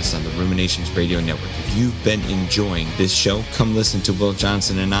podcasts on the Ruminations Radio Network. If you've been enjoying this show, come listen to Will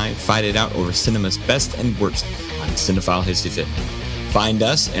Johnson and I fight it out over cinema's best and worst on the Cinephile Hissy Fit. Find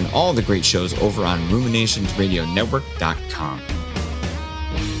us and all the great shows over on RuminationsRadioNetwork.com.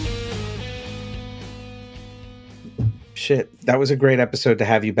 Shit, that was a great episode to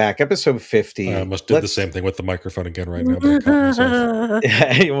have you back. Episode 50. I almost did the same thing with the microphone again right now.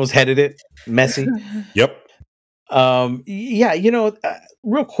 You almost headed it. Messy. Yep. Yeah,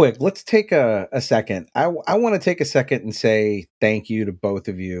 real quick, let's take a second. I want to take a second and say thank you to both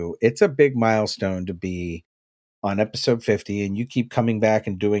of you. It's a big milestone to be on episode 50, and you keep coming back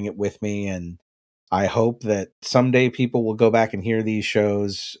and doing it with me. And I hope that someday people will go back and hear these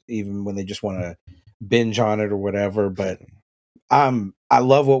shows, even when they just want to binge on it or whatever. But I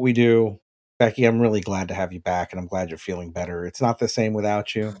love what we do. Becky, I'm really glad to have you back, and I'm glad you're feeling better. It's not the same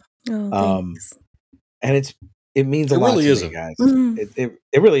without you. Oh, and it means a lot to me, guys. It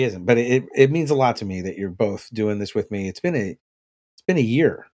really isn't, but it means a lot to me that you're both doing this with me. It's been a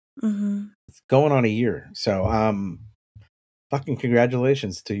year. Mm-hmm. It's going on a year. So fucking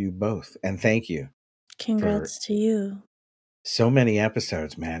congratulations to you both, and thank you. Congrats to you. So many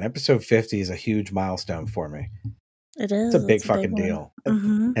episodes, man. Episode 50 is a huge milestone for me. It is. It's a big fucking deal.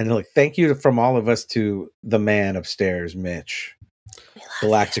 Mm-hmm. And look, thank you from all of us to the man upstairs, Mitch.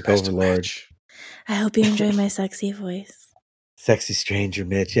 Galactic Overlord. I hope you enjoy my sexy voice. Sexy stranger,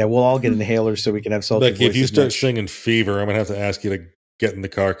 Mitch. Yeah, we'll all get inhalers so we can have salty voices. If you start singing Fever, I'm going to have to ask you to get in the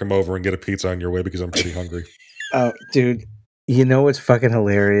car, come over, and get a pizza on your way because I'm pretty hungry. Oh, dude. You know what's fucking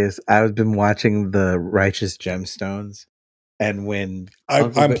hilarious? I've been watching the Righteous Gemstones. And when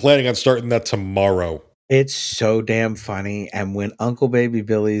I'm planning on starting that tomorrow. It's so damn funny. And when Uncle Baby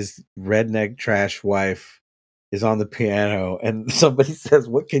Billy's redneck trash wife is on the piano and somebody says,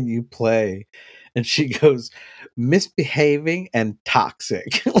 "What can you play?" And she goes, "Misbehaving and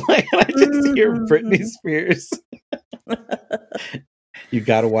Toxic." Like, I just hear Britney Spears. You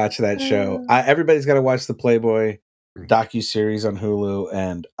got to watch that show. Everybody's got to watch the Playboy docuseries on Hulu,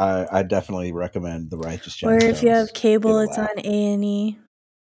 and I definitely recommend The Righteous Gemstones. Or if you have cable, it's on A&E.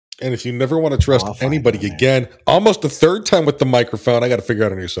 And if you never want to trust anybody again, almost the third time with the microphone, I got to figure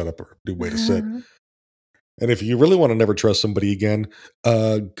out a new setup or new way to sit. And if you really want to never trust somebody again,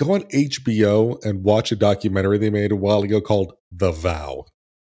 go on HBO and watch a documentary they made a while ago called The Vow.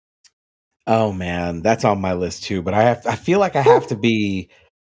 Oh man, that's on my list too. But I feel like I have to be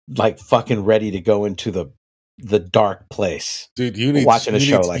like fucking ready to go into the dark place. Dude, you need watching a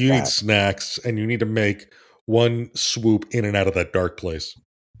show like that. You need snacks, and you need to make one swoop in and out of that dark place.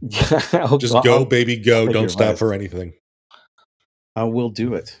 Just go, baby, go. Don't stop for anything. I will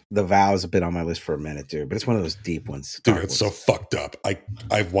do it. The Vow's been on my list for a minute, dude, but it's one of those deep ones. Dude, it's so fucked up.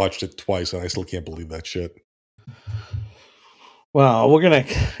 I've watched it twice and I still can't believe that shit. Well, we're gonna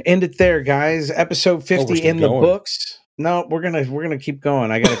end it there, guys. Episode 50 in the books. No, we're gonna keep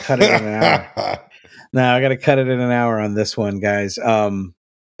going. I gotta cut it in an hour. No, I gotta cut it in an hour on this one, guys.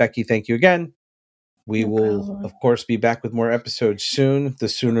 Becky, thank you again. We will, of course, be back with more episodes soon. The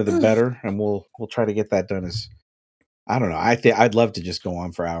sooner the better, and we'll try to get that done as. I don't know. I'd love to just go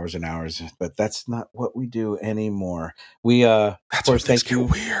on for hours and hours, but that's not what we do anymore. We of course, thank you.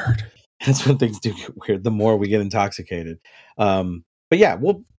 Weird. That's when things do get weird. The more we get intoxicated. But yeah,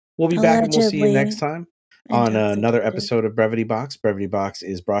 we'll be back and we'll see you next time on another episode of Brevity Box. Brevity Box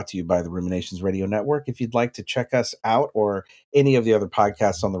is brought to you by the Ruminations Radio Network. If you'd like to check us out or any of the other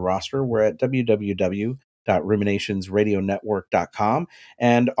podcasts on the roster, we're at www.ruminationsradionetwork.com,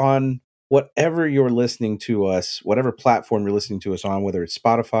 and on whatever you're listening to us, whatever platform you're listening to us on, whether it's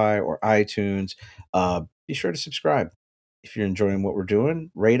Spotify or iTunes, be sure to subscribe. If you're enjoying what we're doing,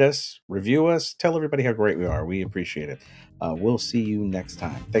 rate us, review us, tell everybody how great we are. We appreciate it. We'll see you next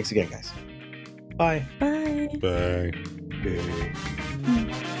time. Thanks again, guys. Bye. Bye. Bye.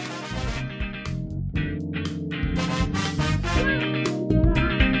 Bye.